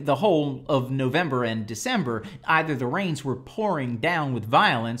 During the whole of November and December, either the rains were pouring down with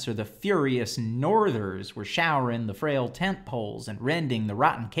violence or the furious northers were showering the frail tent poles and rending the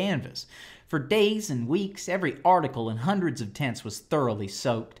rotten canvas. For days and weeks, every article in hundreds of tents was thoroughly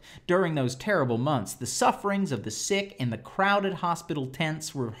soaked. During those terrible months, the sufferings of the sick in the crowded hospital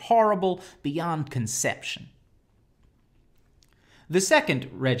tents were horrible beyond conception. The 2nd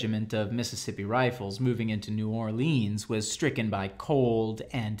Regiment of Mississippi Rifles, moving into New Orleans, was stricken by cold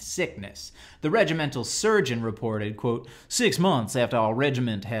and sickness. The regimental surgeon reported, quote, 6 months after our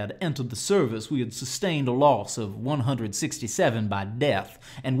regiment had entered the service, we had sustained a loss of 167 by death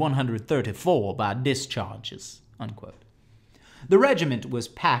and 134 by discharges, unquote. The regiment was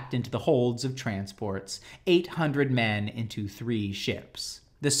packed into the holds of transports, 800 men into 3 ships.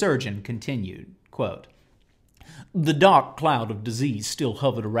 The surgeon continued, quote, the dark cloud of disease still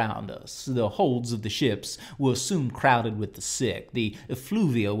hovered around us. The holds of the ships were soon crowded with the sick. The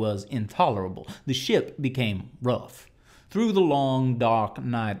effluvia was intolerable. The ship became rough. Through the long, dark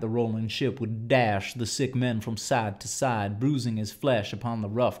night, the rolling ship would dash the sick men from side to side, bruising his flesh upon the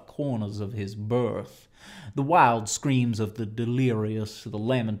rough corners of his berth. The wild screams of the delirious, the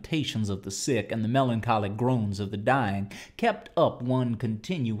lamentations of the sick, and the melancholy groans of the dying kept up one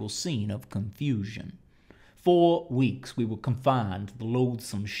continual scene of confusion. 4 weeks we were confined to the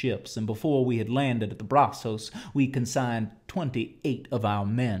loathsome ships, and before we had landed at the Brazos, we consigned 28 of our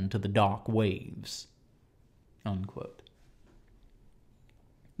men to the dark waves. Unquote.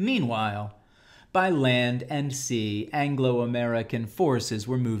 Meanwhile, by land and sea, Anglo-American forces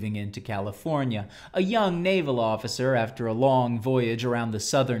were moving into California. A young naval officer, after a long voyage around the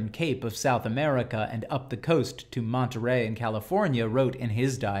southern Cape of South America and up the coast to Monterey in California, wrote in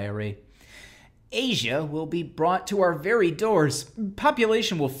his diary, Asia will be brought to our very doors.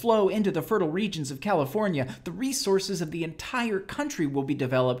 Population will flow into the fertile regions of California. The resources of the entire country will be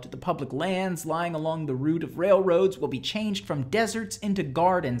developed. The public lands lying along the route of railroads will be changed from deserts into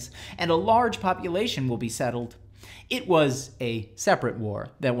gardens, and a large population will be settled. It was a separate war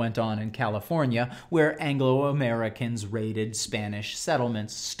that went on in California, where Anglo-Americans raided Spanish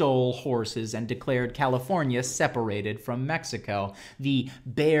settlements, stole horses, and declared California separated from Mexico, the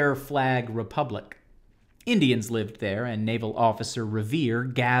Bear Flag Republic. Indians lived there, and Naval Officer Revere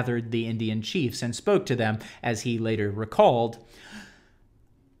gathered the Indian chiefs and spoke to them, as he later recalled,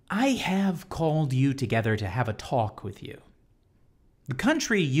 I have called you together to have a talk with you. The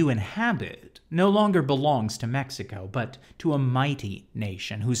country you inhabit no longer belongs to Mexico, but to a mighty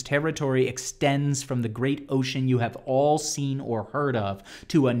nation whose territory extends from the great ocean you have all seen or heard of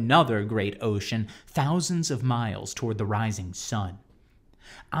to another great ocean thousands of miles toward the rising sun.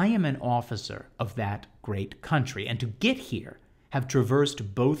 I am an officer of that great country, and to get here have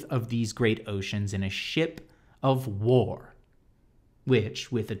traversed both of these great oceans in a ship of war,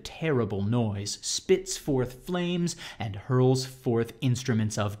 which, with a terrible noise, spits forth flames and hurls forth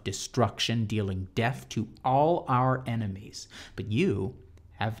instruments of destruction, dealing death to all our enemies. But you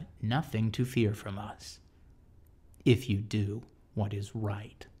have nothing to fear from us, if you do what is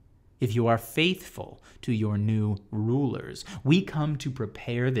right. if you are faithful to your new rulers. We come to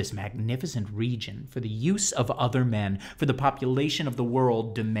prepare this magnificent region for the use of other men, for the population of the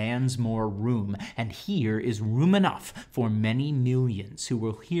world demands more room, and here is room enough for many millions who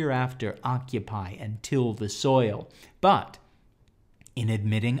will hereafter occupy and till the soil. But in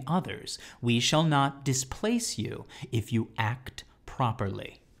admitting others, we shall not displace you if you act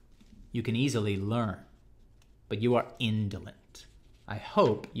properly. You can easily learn, but you are indolent. I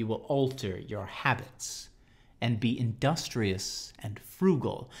hope you will alter your habits and be industrious and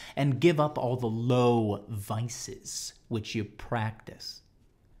frugal and give up all the low vices which you practice.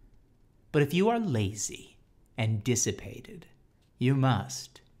 But if you are lazy and dissipated, you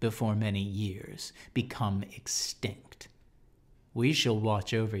must, before many years, become extinct. We shall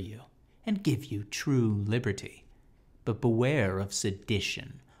watch over you and give you true liberty, but beware of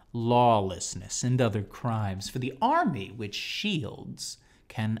sedition, lawlessness, and other crimes, for the army which shields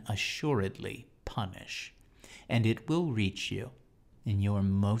can assuredly punish, and it will reach you in your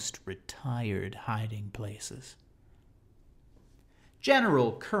most retired hiding places.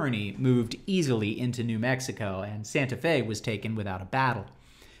 General Kearny moved easily into New Mexico, and Santa Fe was taken without a battle.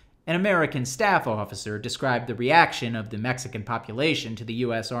 An American staff officer described the reaction of the Mexican population to the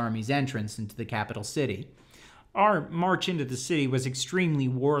U.S. Army's entrance into the capital city. Our march into the city was extremely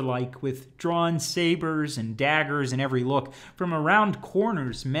warlike, with drawn sabers and daggers in every look. From around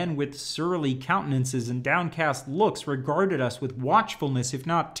corners, men with surly countenances and downcast looks regarded us with watchfulness, if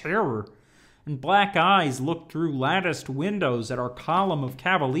not terror. And black eyes looked through latticed windows at our column of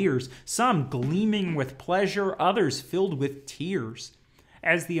cavaliers, some gleaming with pleasure, others filled with tears.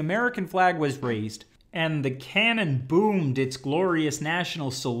 As the American flag was raised, and the cannon boomed its glorious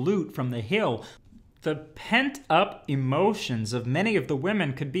national salute from the hill, the pent-up emotions of many of the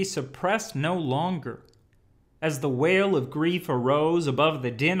women could be suppressed no longer. As the wail of grief arose above the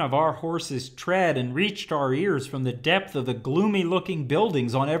din of our horses' tread and reached our ears from the depth of the gloomy-looking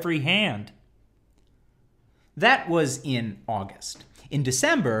buildings on every hand. That was in August. In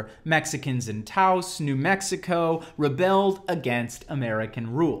December, Mexicans in Taos, New Mexico, rebelled against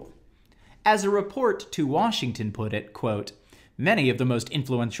American rule. As a report to Washington put it, quote, "Many of the most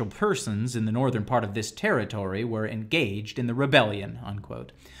influential persons in the northern part of this territory were engaged in the rebellion,"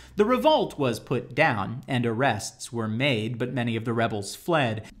 unquote. The revolt was put down, and arrests were made, but many of the rebels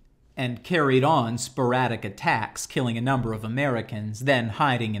fled and carried on sporadic attacks, killing a number of Americans, then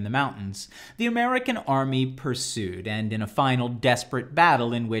hiding in the mountains. The American army pursued, and in a final desperate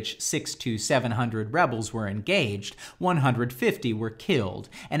battle in which 600 to 700 rebels were engaged, 150 were killed,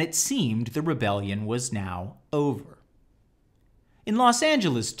 and it seemed the rebellion was now over. In Los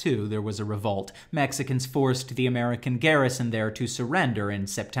Angeles, too, there was a revolt. Mexicans forced the American garrison there to surrender in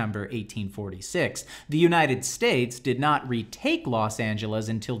September 1846. The United States did not retake Los Angeles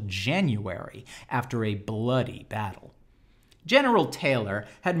until January, after a bloody battle. General Taylor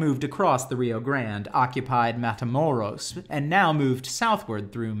had moved across the Rio Grande, occupied Matamoros, and now moved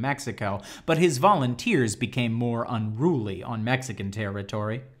southward through Mexico, but his volunteers became more unruly on Mexican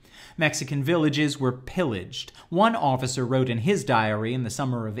territory. Mexican villages were pillaged. One officer wrote in his diary in the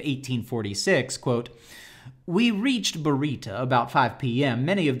summer of 1846, quote, "We reached Barita about 5 p.m.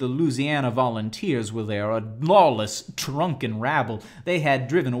 Many of the Louisiana volunteers were there, a lawless, drunken rabble. They had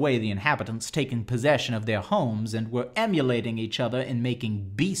driven away the inhabitants, taken possession of their homes, and were emulating each other in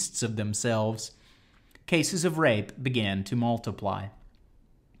making beasts of themselves." Cases of rape began to multiply.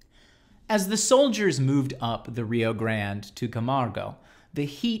 As the soldiers moved up the Rio Grande to Camargo, the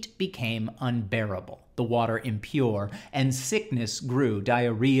heat became unbearable, the water impure, and sickness grew,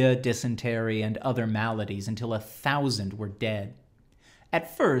 diarrhea, dysentery, and other maladies, until 1,000 were dead.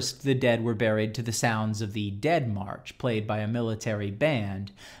 At first, the dead were buried to the sounds of the Dead March, played by a military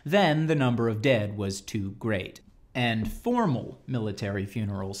band. Then the number of dead was too great, and formal military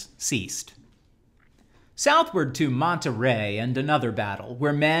funerals ceased. Southward to Monterey and another battle,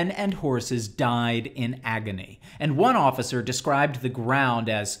 where men and horses died in agony, and one officer described the ground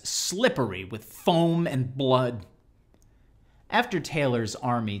as slippery with foam and blood. After Taylor's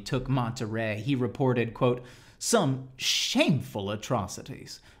army took Monterey, he reported, quote, "some shameful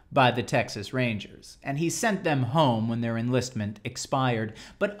atrocities" by the Texas Rangers, and he sent them home when their enlistment expired.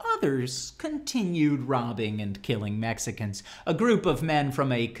 But others continued robbing and killing Mexicans. A group of men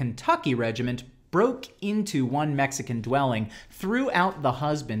from a Kentucky regiment broke into one Mexican dwelling, threw out the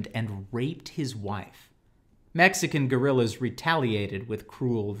husband, and raped his wife. Mexican guerrillas retaliated with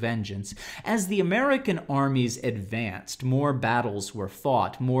cruel vengeance. As the American armies advanced, more battles were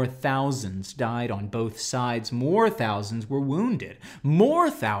fought, more thousands died on both sides, more thousands were wounded,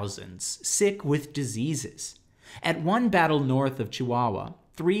 more thousands sick with diseases. At one battle north of Chihuahua,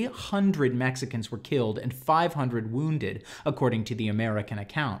 300 Mexicans were killed and 500 wounded, according to the American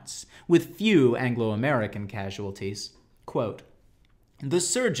accounts, with few Anglo-American casualties. Quote, "The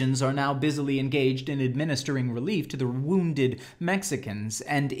surgeons are now busily engaged in administering relief to the wounded Mexicans,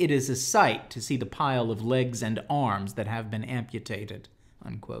 and it is a sight to see the pile of legs and arms that have been amputated."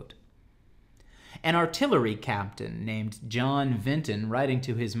 Unquote. An artillery captain named John Vinton, writing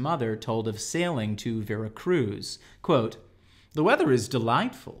to his mother, told of sailing to Veracruz. Quote, "The weather is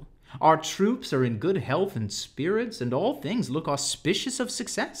delightful. Our troops are in good health and spirits, and all things look auspicious of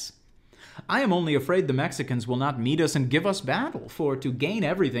success. I am only afraid the Mexicans will not meet us and give us battle, for to gain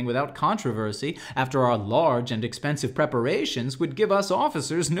everything without controversy after our large and expensive preparations would give us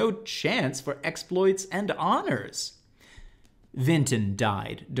officers no chance for exploits and honors." Vinton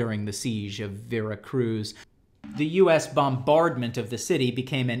died during the siege of Veracruz. The U.S. bombardment of the city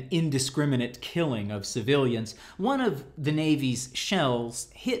became an indiscriminate killing of civilians. One of the Navy's shells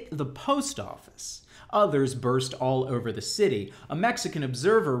hit the post office. Others burst all over the city. A Mexican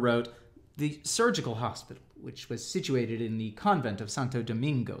observer wrote, "The surgical hospital, which was situated in the convent of Santo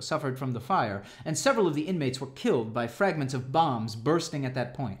Domingo, suffered from the fire, and several of the inmates were killed by fragments of bombs bursting at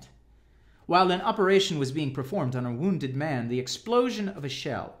that point. While an operation was being performed on a wounded man, the explosion of a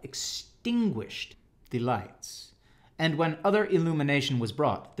shell extinguished the lights, and when other illumination was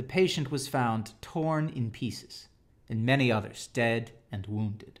brought, the patient was found torn in pieces, and many others dead and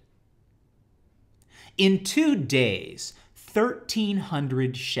wounded." In 2 days,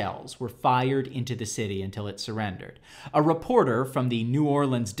 1,300 shells were fired into the city until it surrendered. A reporter from the New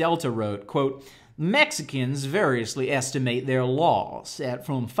Orleans Delta wrote, quote, "Mexicans variously estimate their loss at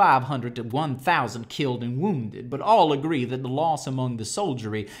from 500 to 1,000 killed and wounded, but all agree that the loss among the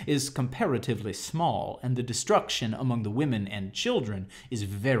soldiery is comparatively small, and the destruction among the women and children is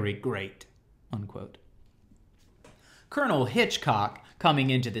very great." Unquote. Colonel Hitchcock,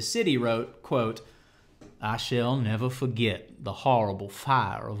 coming into the city, wrote, quote, "I shall never forget the horrible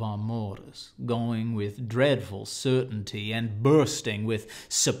fire of our mortars, going with dreadful certainty and bursting with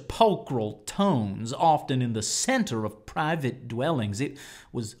sepulchral tones, often in the center of private dwellings. It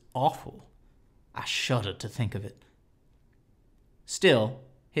was awful. I shudder to think of it." Still,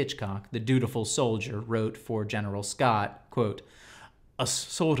 Hitchcock, the dutiful soldier, wrote for General Scott, quote, "a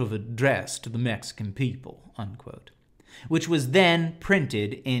sort of address to the Mexican people," unquote, which was then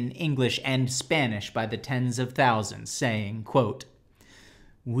printed in English and Spanish by the tens of thousands, saying, quote,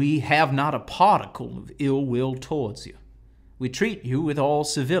 "We have not a particle of ill will towards you. We treat you with all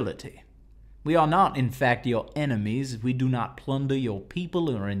civility. We are not, in fact, your enemies. We do not plunder your people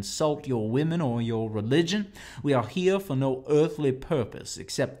or insult your women or your religion. We are here for no earthly purpose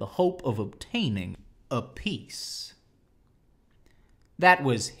except the hope of obtaining a peace." That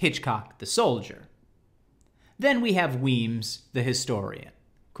was Hitchcock the soldier. Then we have Weems the historian.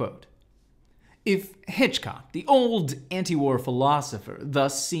 Quote, "If Hitchcock, the old anti-war philosopher,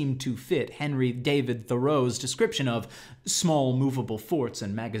 thus seemed to fit Henry David Thoreau's description of small movable forts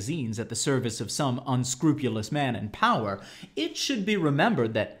and magazines at the service of some unscrupulous man in power, it should be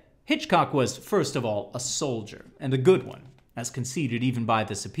remembered that Hitchcock was, first of all, a soldier, and a good one, as conceded even by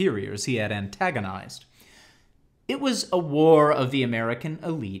the superiors he had antagonized. It was a war of the American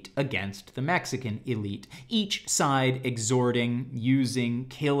elite against the Mexican elite, each side exhorting, using,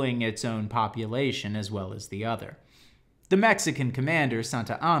 killing its own population as well as the other. The Mexican commander,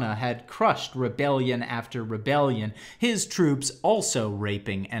 Santa Anna, had crushed rebellion after rebellion, his troops also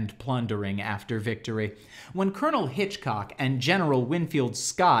raping and plundering after victory. When Colonel Hitchcock and General Winfield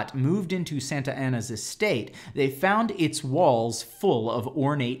Scott moved into Santa Anna's estate, they found its walls full of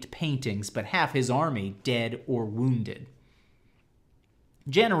ornate paintings, but half his army dead or wounded.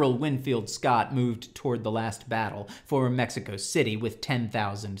 General Winfield Scott moved toward the last battle for Mexico City with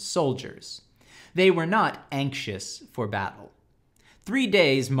 10,000 soldiers. They were not anxious for battle. 3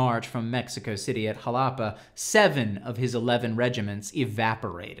 days' march from Mexico City at Jalapa, 7 of his 11 regiments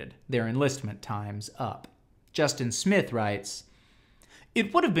evaporated, their enlistment times up. Justin Smith writes,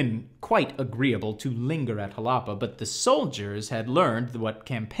 "It would have been quite agreeable to linger at Jalapa, but the soldiers had learned what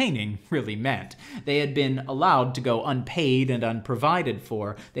campaigning really meant. They had been allowed to go unpaid and unprovided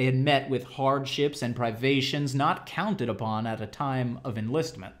for. They had met with hardships and privations not counted upon at a time of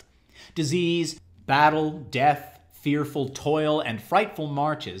enlistment. Disease, battle, death, fearful toil, and frightful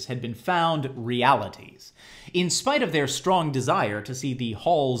marches had been found realities. In spite of their strong desire to see the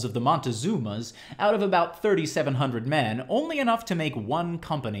halls of the Montezumas, out of about 3,700 men, only enough to make one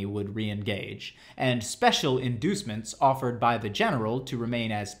company would re-engage, and special inducements offered by the general to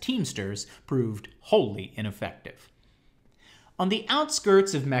remain as teamsters proved wholly ineffective." On the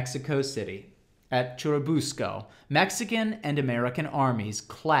outskirts of Mexico City, At Churubusco, Mexican and American armies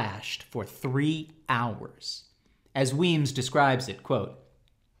clashed for 3 hours. As Weems describes it, quote,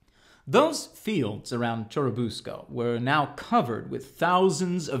 "Those fields around Churubusco were now covered with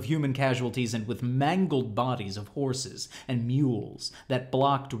thousands of human casualties and with mangled bodies of horses and mules that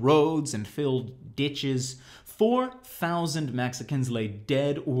blocked roads and filled ditches. 4,000 Mexicans lay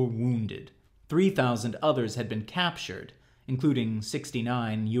dead or wounded. 3,000 others had been captured, including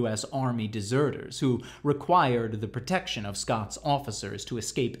 69 U.S. Army deserters who required the protection of Scott's officers to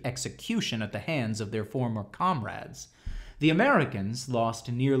escape execution at the hands of their former comrades. The Americans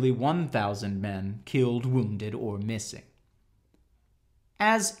lost nearly 1,000 men killed, wounded, or missing."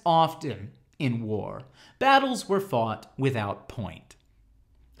 As often in war, battles were fought without point.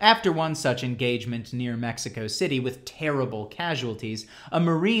 After one such engagement near Mexico City with terrible casualties, a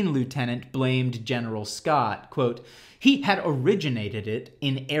Marine lieutenant blamed General Scott, quote, "He had originated it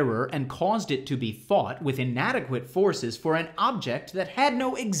in error and caused it to be fought with inadequate forces for an object that had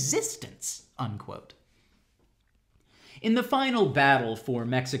no existence," unquote. In the final battle for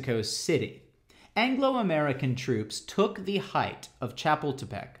Mexico City, Anglo-American troops took the height of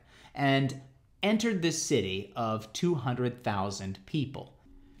Chapultepec and entered the city of 200,000 people,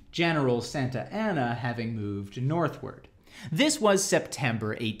 General Santa Anna having moved northward. This was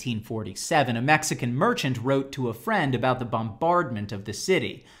September 1847. A Mexican merchant wrote to a friend about the bombardment of the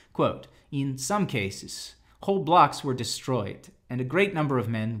city. Quote, "In some cases, whole blocks were destroyed, and a great number of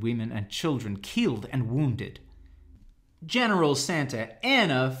men, women, and children killed and wounded." General Santa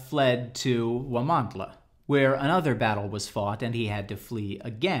Anna fled to Huamantla, where another battle was fought and he had to flee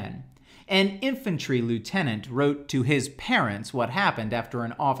again. An infantry lieutenant wrote to his parents what happened after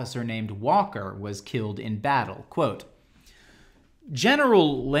an officer named Walker was killed in battle. Quote,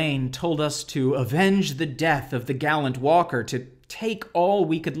 "General Lane told us to avenge the death of the gallant Walker, to take all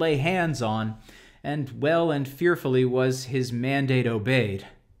we could lay hands on, and well and fearfully was his mandate obeyed.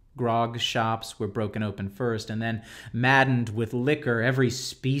 Grog shops were broken open first, and then, maddened with liquor, every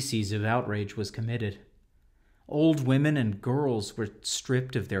species of outrage was committed. Old women and girls were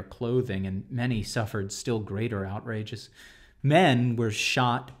stripped of their clothing, and many suffered still greater outrages. Men were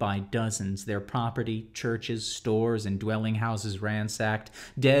shot by dozens, their property, churches, stores, and dwelling houses ransacked.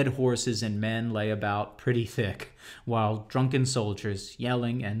 Dead horses and men lay about pretty thick, while drunken soldiers,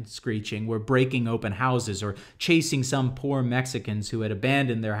 yelling and screeching, were breaking open houses or chasing some poor Mexicans who had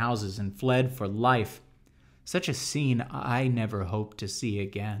abandoned their houses and fled for life. Such a scene I never hope to see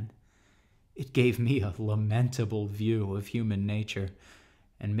again. It gave me a lamentable view of human nature,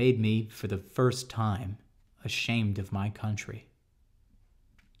 and made me, for the first time, ashamed of my country."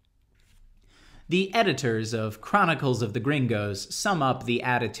 The editors of Chronicles of the Gringos sum up the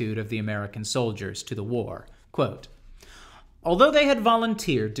attitude of the American soldiers to the war. Quote, "Although they had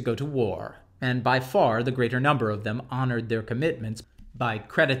volunteered to go to war, and by far the greater number of them honored their commitments by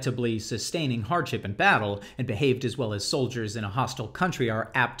creditably sustaining hardship in battle, and behaved as well as soldiers in a hostile country are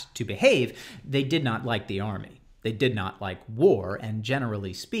apt to behave, they did not like the army. They did not like war, and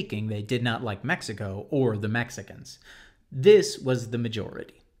generally speaking, they did not like Mexico or the Mexicans. This was the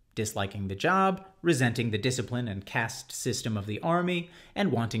majority, disliking the job, resenting the discipline and caste system of the army,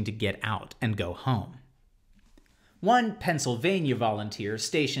 and wanting to get out and go home." One Pennsylvania volunteer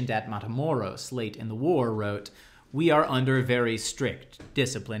stationed at Matamoros late in the war wrote, "We are under very strict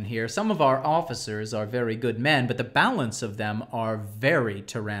discipline here. Some of our officers are very good men, but the balance of them are very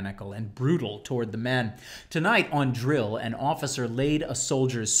tyrannical and brutal toward the men. Tonight on drill, an officer laid a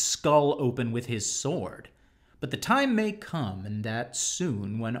soldier's skull open with his sword. But the time may come, and that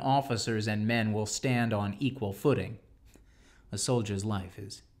soon, when officers and men will stand on equal footing. A soldier's life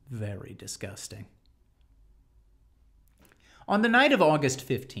is very disgusting." On the night of August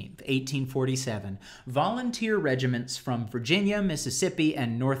 15th, 1847, volunteer regiments from Virginia, Mississippi,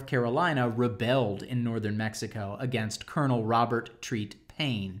 and North Carolina rebelled in northern Mexico against Colonel Robert Treat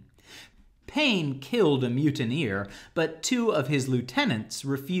Paine. Paine killed a mutineer, but 2 of his lieutenants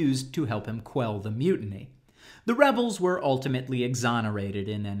refused to help him quell the mutiny. The rebels were ultimately exonerated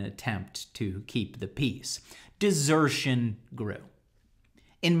in an attempt to keep the peace. Desertion grew.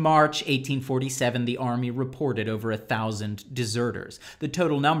 In March 1847, the Army reported over 1,000 deserters. The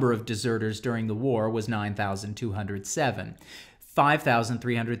total number of deserters during the war was 9,207,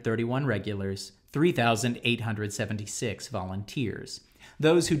 5,331 regulars, 3,876 volunteers.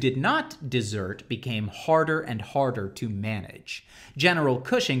 Those who did not desert became harder and harder to manage. General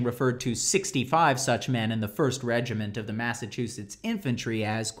Cushing referred to 65 such men in the 1st Regiment of the Massachusetts Infantry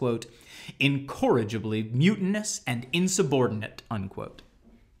as, quote, "incorrigibly mutinous and insubordinate," unquote.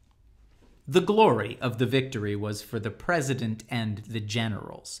 The glory of the victory was for the president and the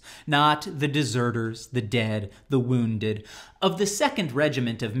generals, not the deserters, the dead, the wounded. Of the 2nd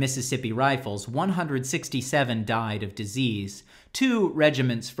Regiment of Mississippi Rifles, 167 died of disease. 2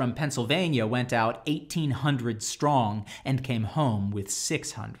 regiments from Pennsylvania went out 1,800 strong and came home with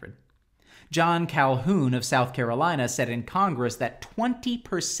 600. John Calhoun of South Carolina said in Congress that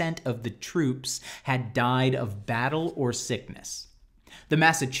 20% of the troops had died of battle or sickness. The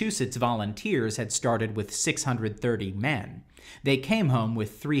Massachusetts Volunteers had started with 630 men. They came home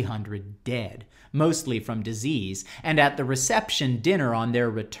with 300 dead, mostly from disease, and at the reception dinner on their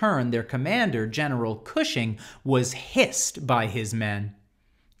return, their commander, General Cushing, was hissed by his men.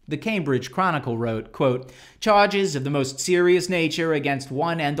 The Cambridge Chronicle wrote, quote, "Charges of the most serious nature against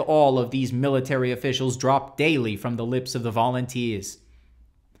one and all of these military officials dropped daily from the lips of the volunteers."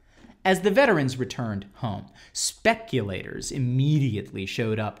 As the veterans returned home, speculators immediately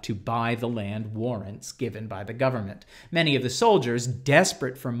showed up to buy the land warrants given by the government. Many of the soldiers,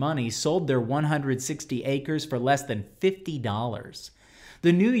 desperate for money, sold their 160 acres for less than $50.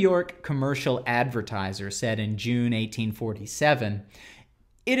 The New York Commercial Advertiser said in June 1847,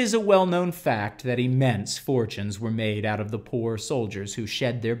 "It is a well-known fact that immense fortunes were made out of the poor soldiers who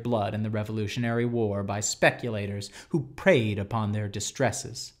shed their blood in the Revolutionary War by speculators who preyed upon their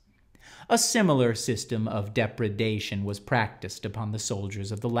distresses." A similar system of depredation was practiced upon the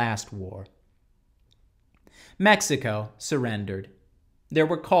soldiers of the last war. Mexico surrendered. There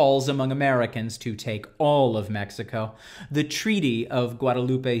were calls among Americans to take all of Mexico. The Treaty of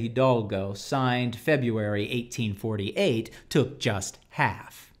Guadalupe Hidalgo, signed February 1848, took just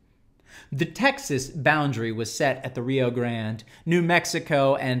half. The Texas boundary was set at the Rio Grande. New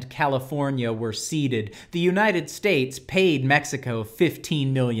Mexico and California were ceded. The United States paid Mexico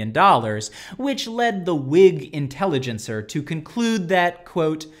 $15 million, which led the Whig intelligencer to conclude that,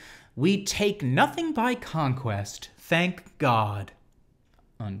 quote, "We take nothing by conquest, thank God,"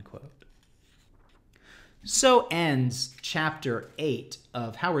 unquote. So ends Chapter 8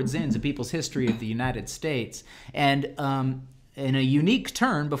 of Howard Zinn's A People's History of the United States. And in a unique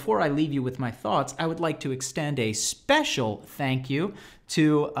turn, before I leave you with my thoughts, I would like to extend a special thank you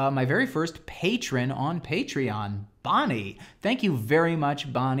to my very first patron on Patreon, Bonnie. Thank you very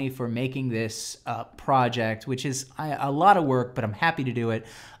much, Bonnie, for making this project, which is a lot of work, but I'm happy to do it,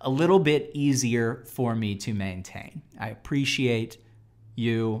 a little bit easier for me to maintain. I appreciate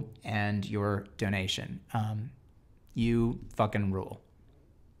you and your donation. You fucking rule.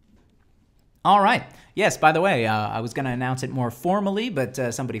 All right. Yes, by the way, I was going to announce it more formally, but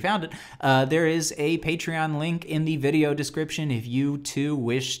somebody found it. There is a Patreon link in the video description if you too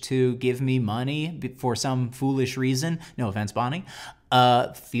wish to give me money for some foolish reason. No offense, Bonnie.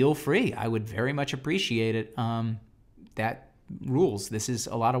 Feel free. I would very much appreciate it. That rules. This is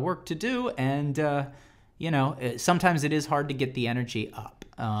a lot of work to do, and, you know, sometimes it is hard to get the energy up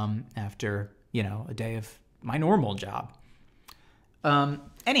after, you know, a day of my normal job.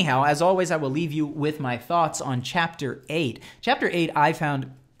 Anyhow, as always, I will leave you with my thoughts on Chapter 8. Chapter 8 I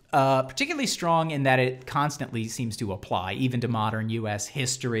found particularly strong in that it constantly seems to apply, even to modern U.S.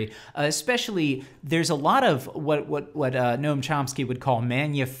 history. Especially, there's a lot of what Noam Chomsky would call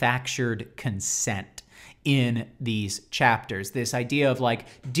manufactured consent in these chapters. This idea of, like,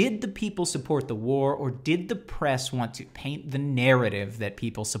 did the people support the war, or did the press want to paint the narrative that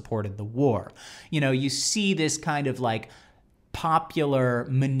people supported the war? You know, you see this kind of, like, popular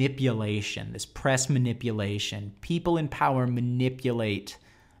manipulation, this press manipulation. People in power manipulate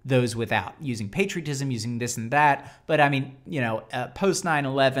those without, using patriotism, using this and that. But I mean, you know, post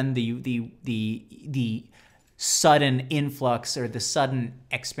 9/11, the sudden influx or the sudden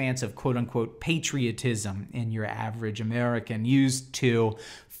expanse of quote unquote patriotism in your average American used to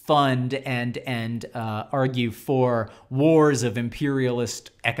fund and argue for wars of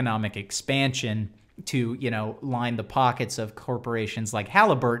imperialist economic expansion to, you know, line the pockets of corporations like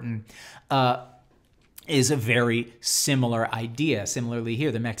Halliburton, is a very similar idea. Similarly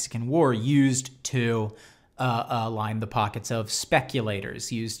here, the Mexican War used to line the pockets of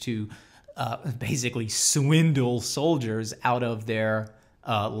speculators, used to basically swindle soldiers out of their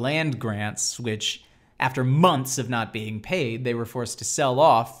land grants, which after months of not being paid, they were forced to sell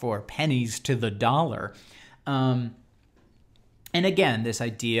off for pennies to the dollar. And again, this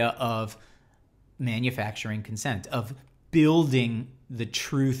idea of manufacturing consent, of building the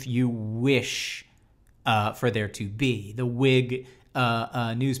truth you wish for there to be. The Whig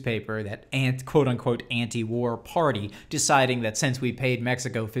newspaper, that quote-unquote anti-war party, deciding that since we paid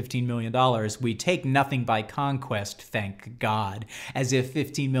Mexico $15 million, we take nothing by conquest, thank God. As if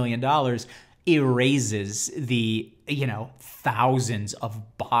 $15 million erases the, thousands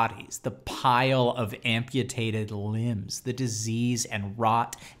of bodies, the pile of amputated limbs, the disease and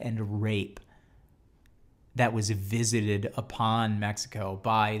rot and rape that was visited upon Mexico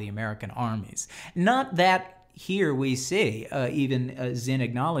by the American armies. Not that here we see, even Zinn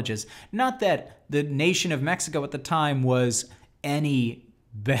acknowledges, not that the nation of Mexico at the time was any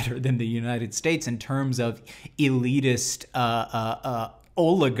better than the United States in terms of elitist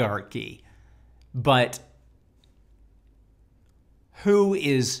oligarchy, but who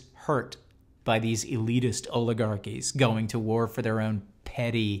is hurt by these elitist oligarchies going to war for their own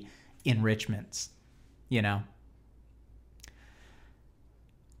petty enrichments,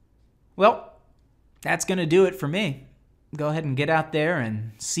 Well, that's going to do it for me. Go ahead and get out there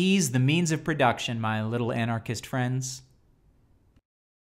and seize the means of production, my little anarchist friends.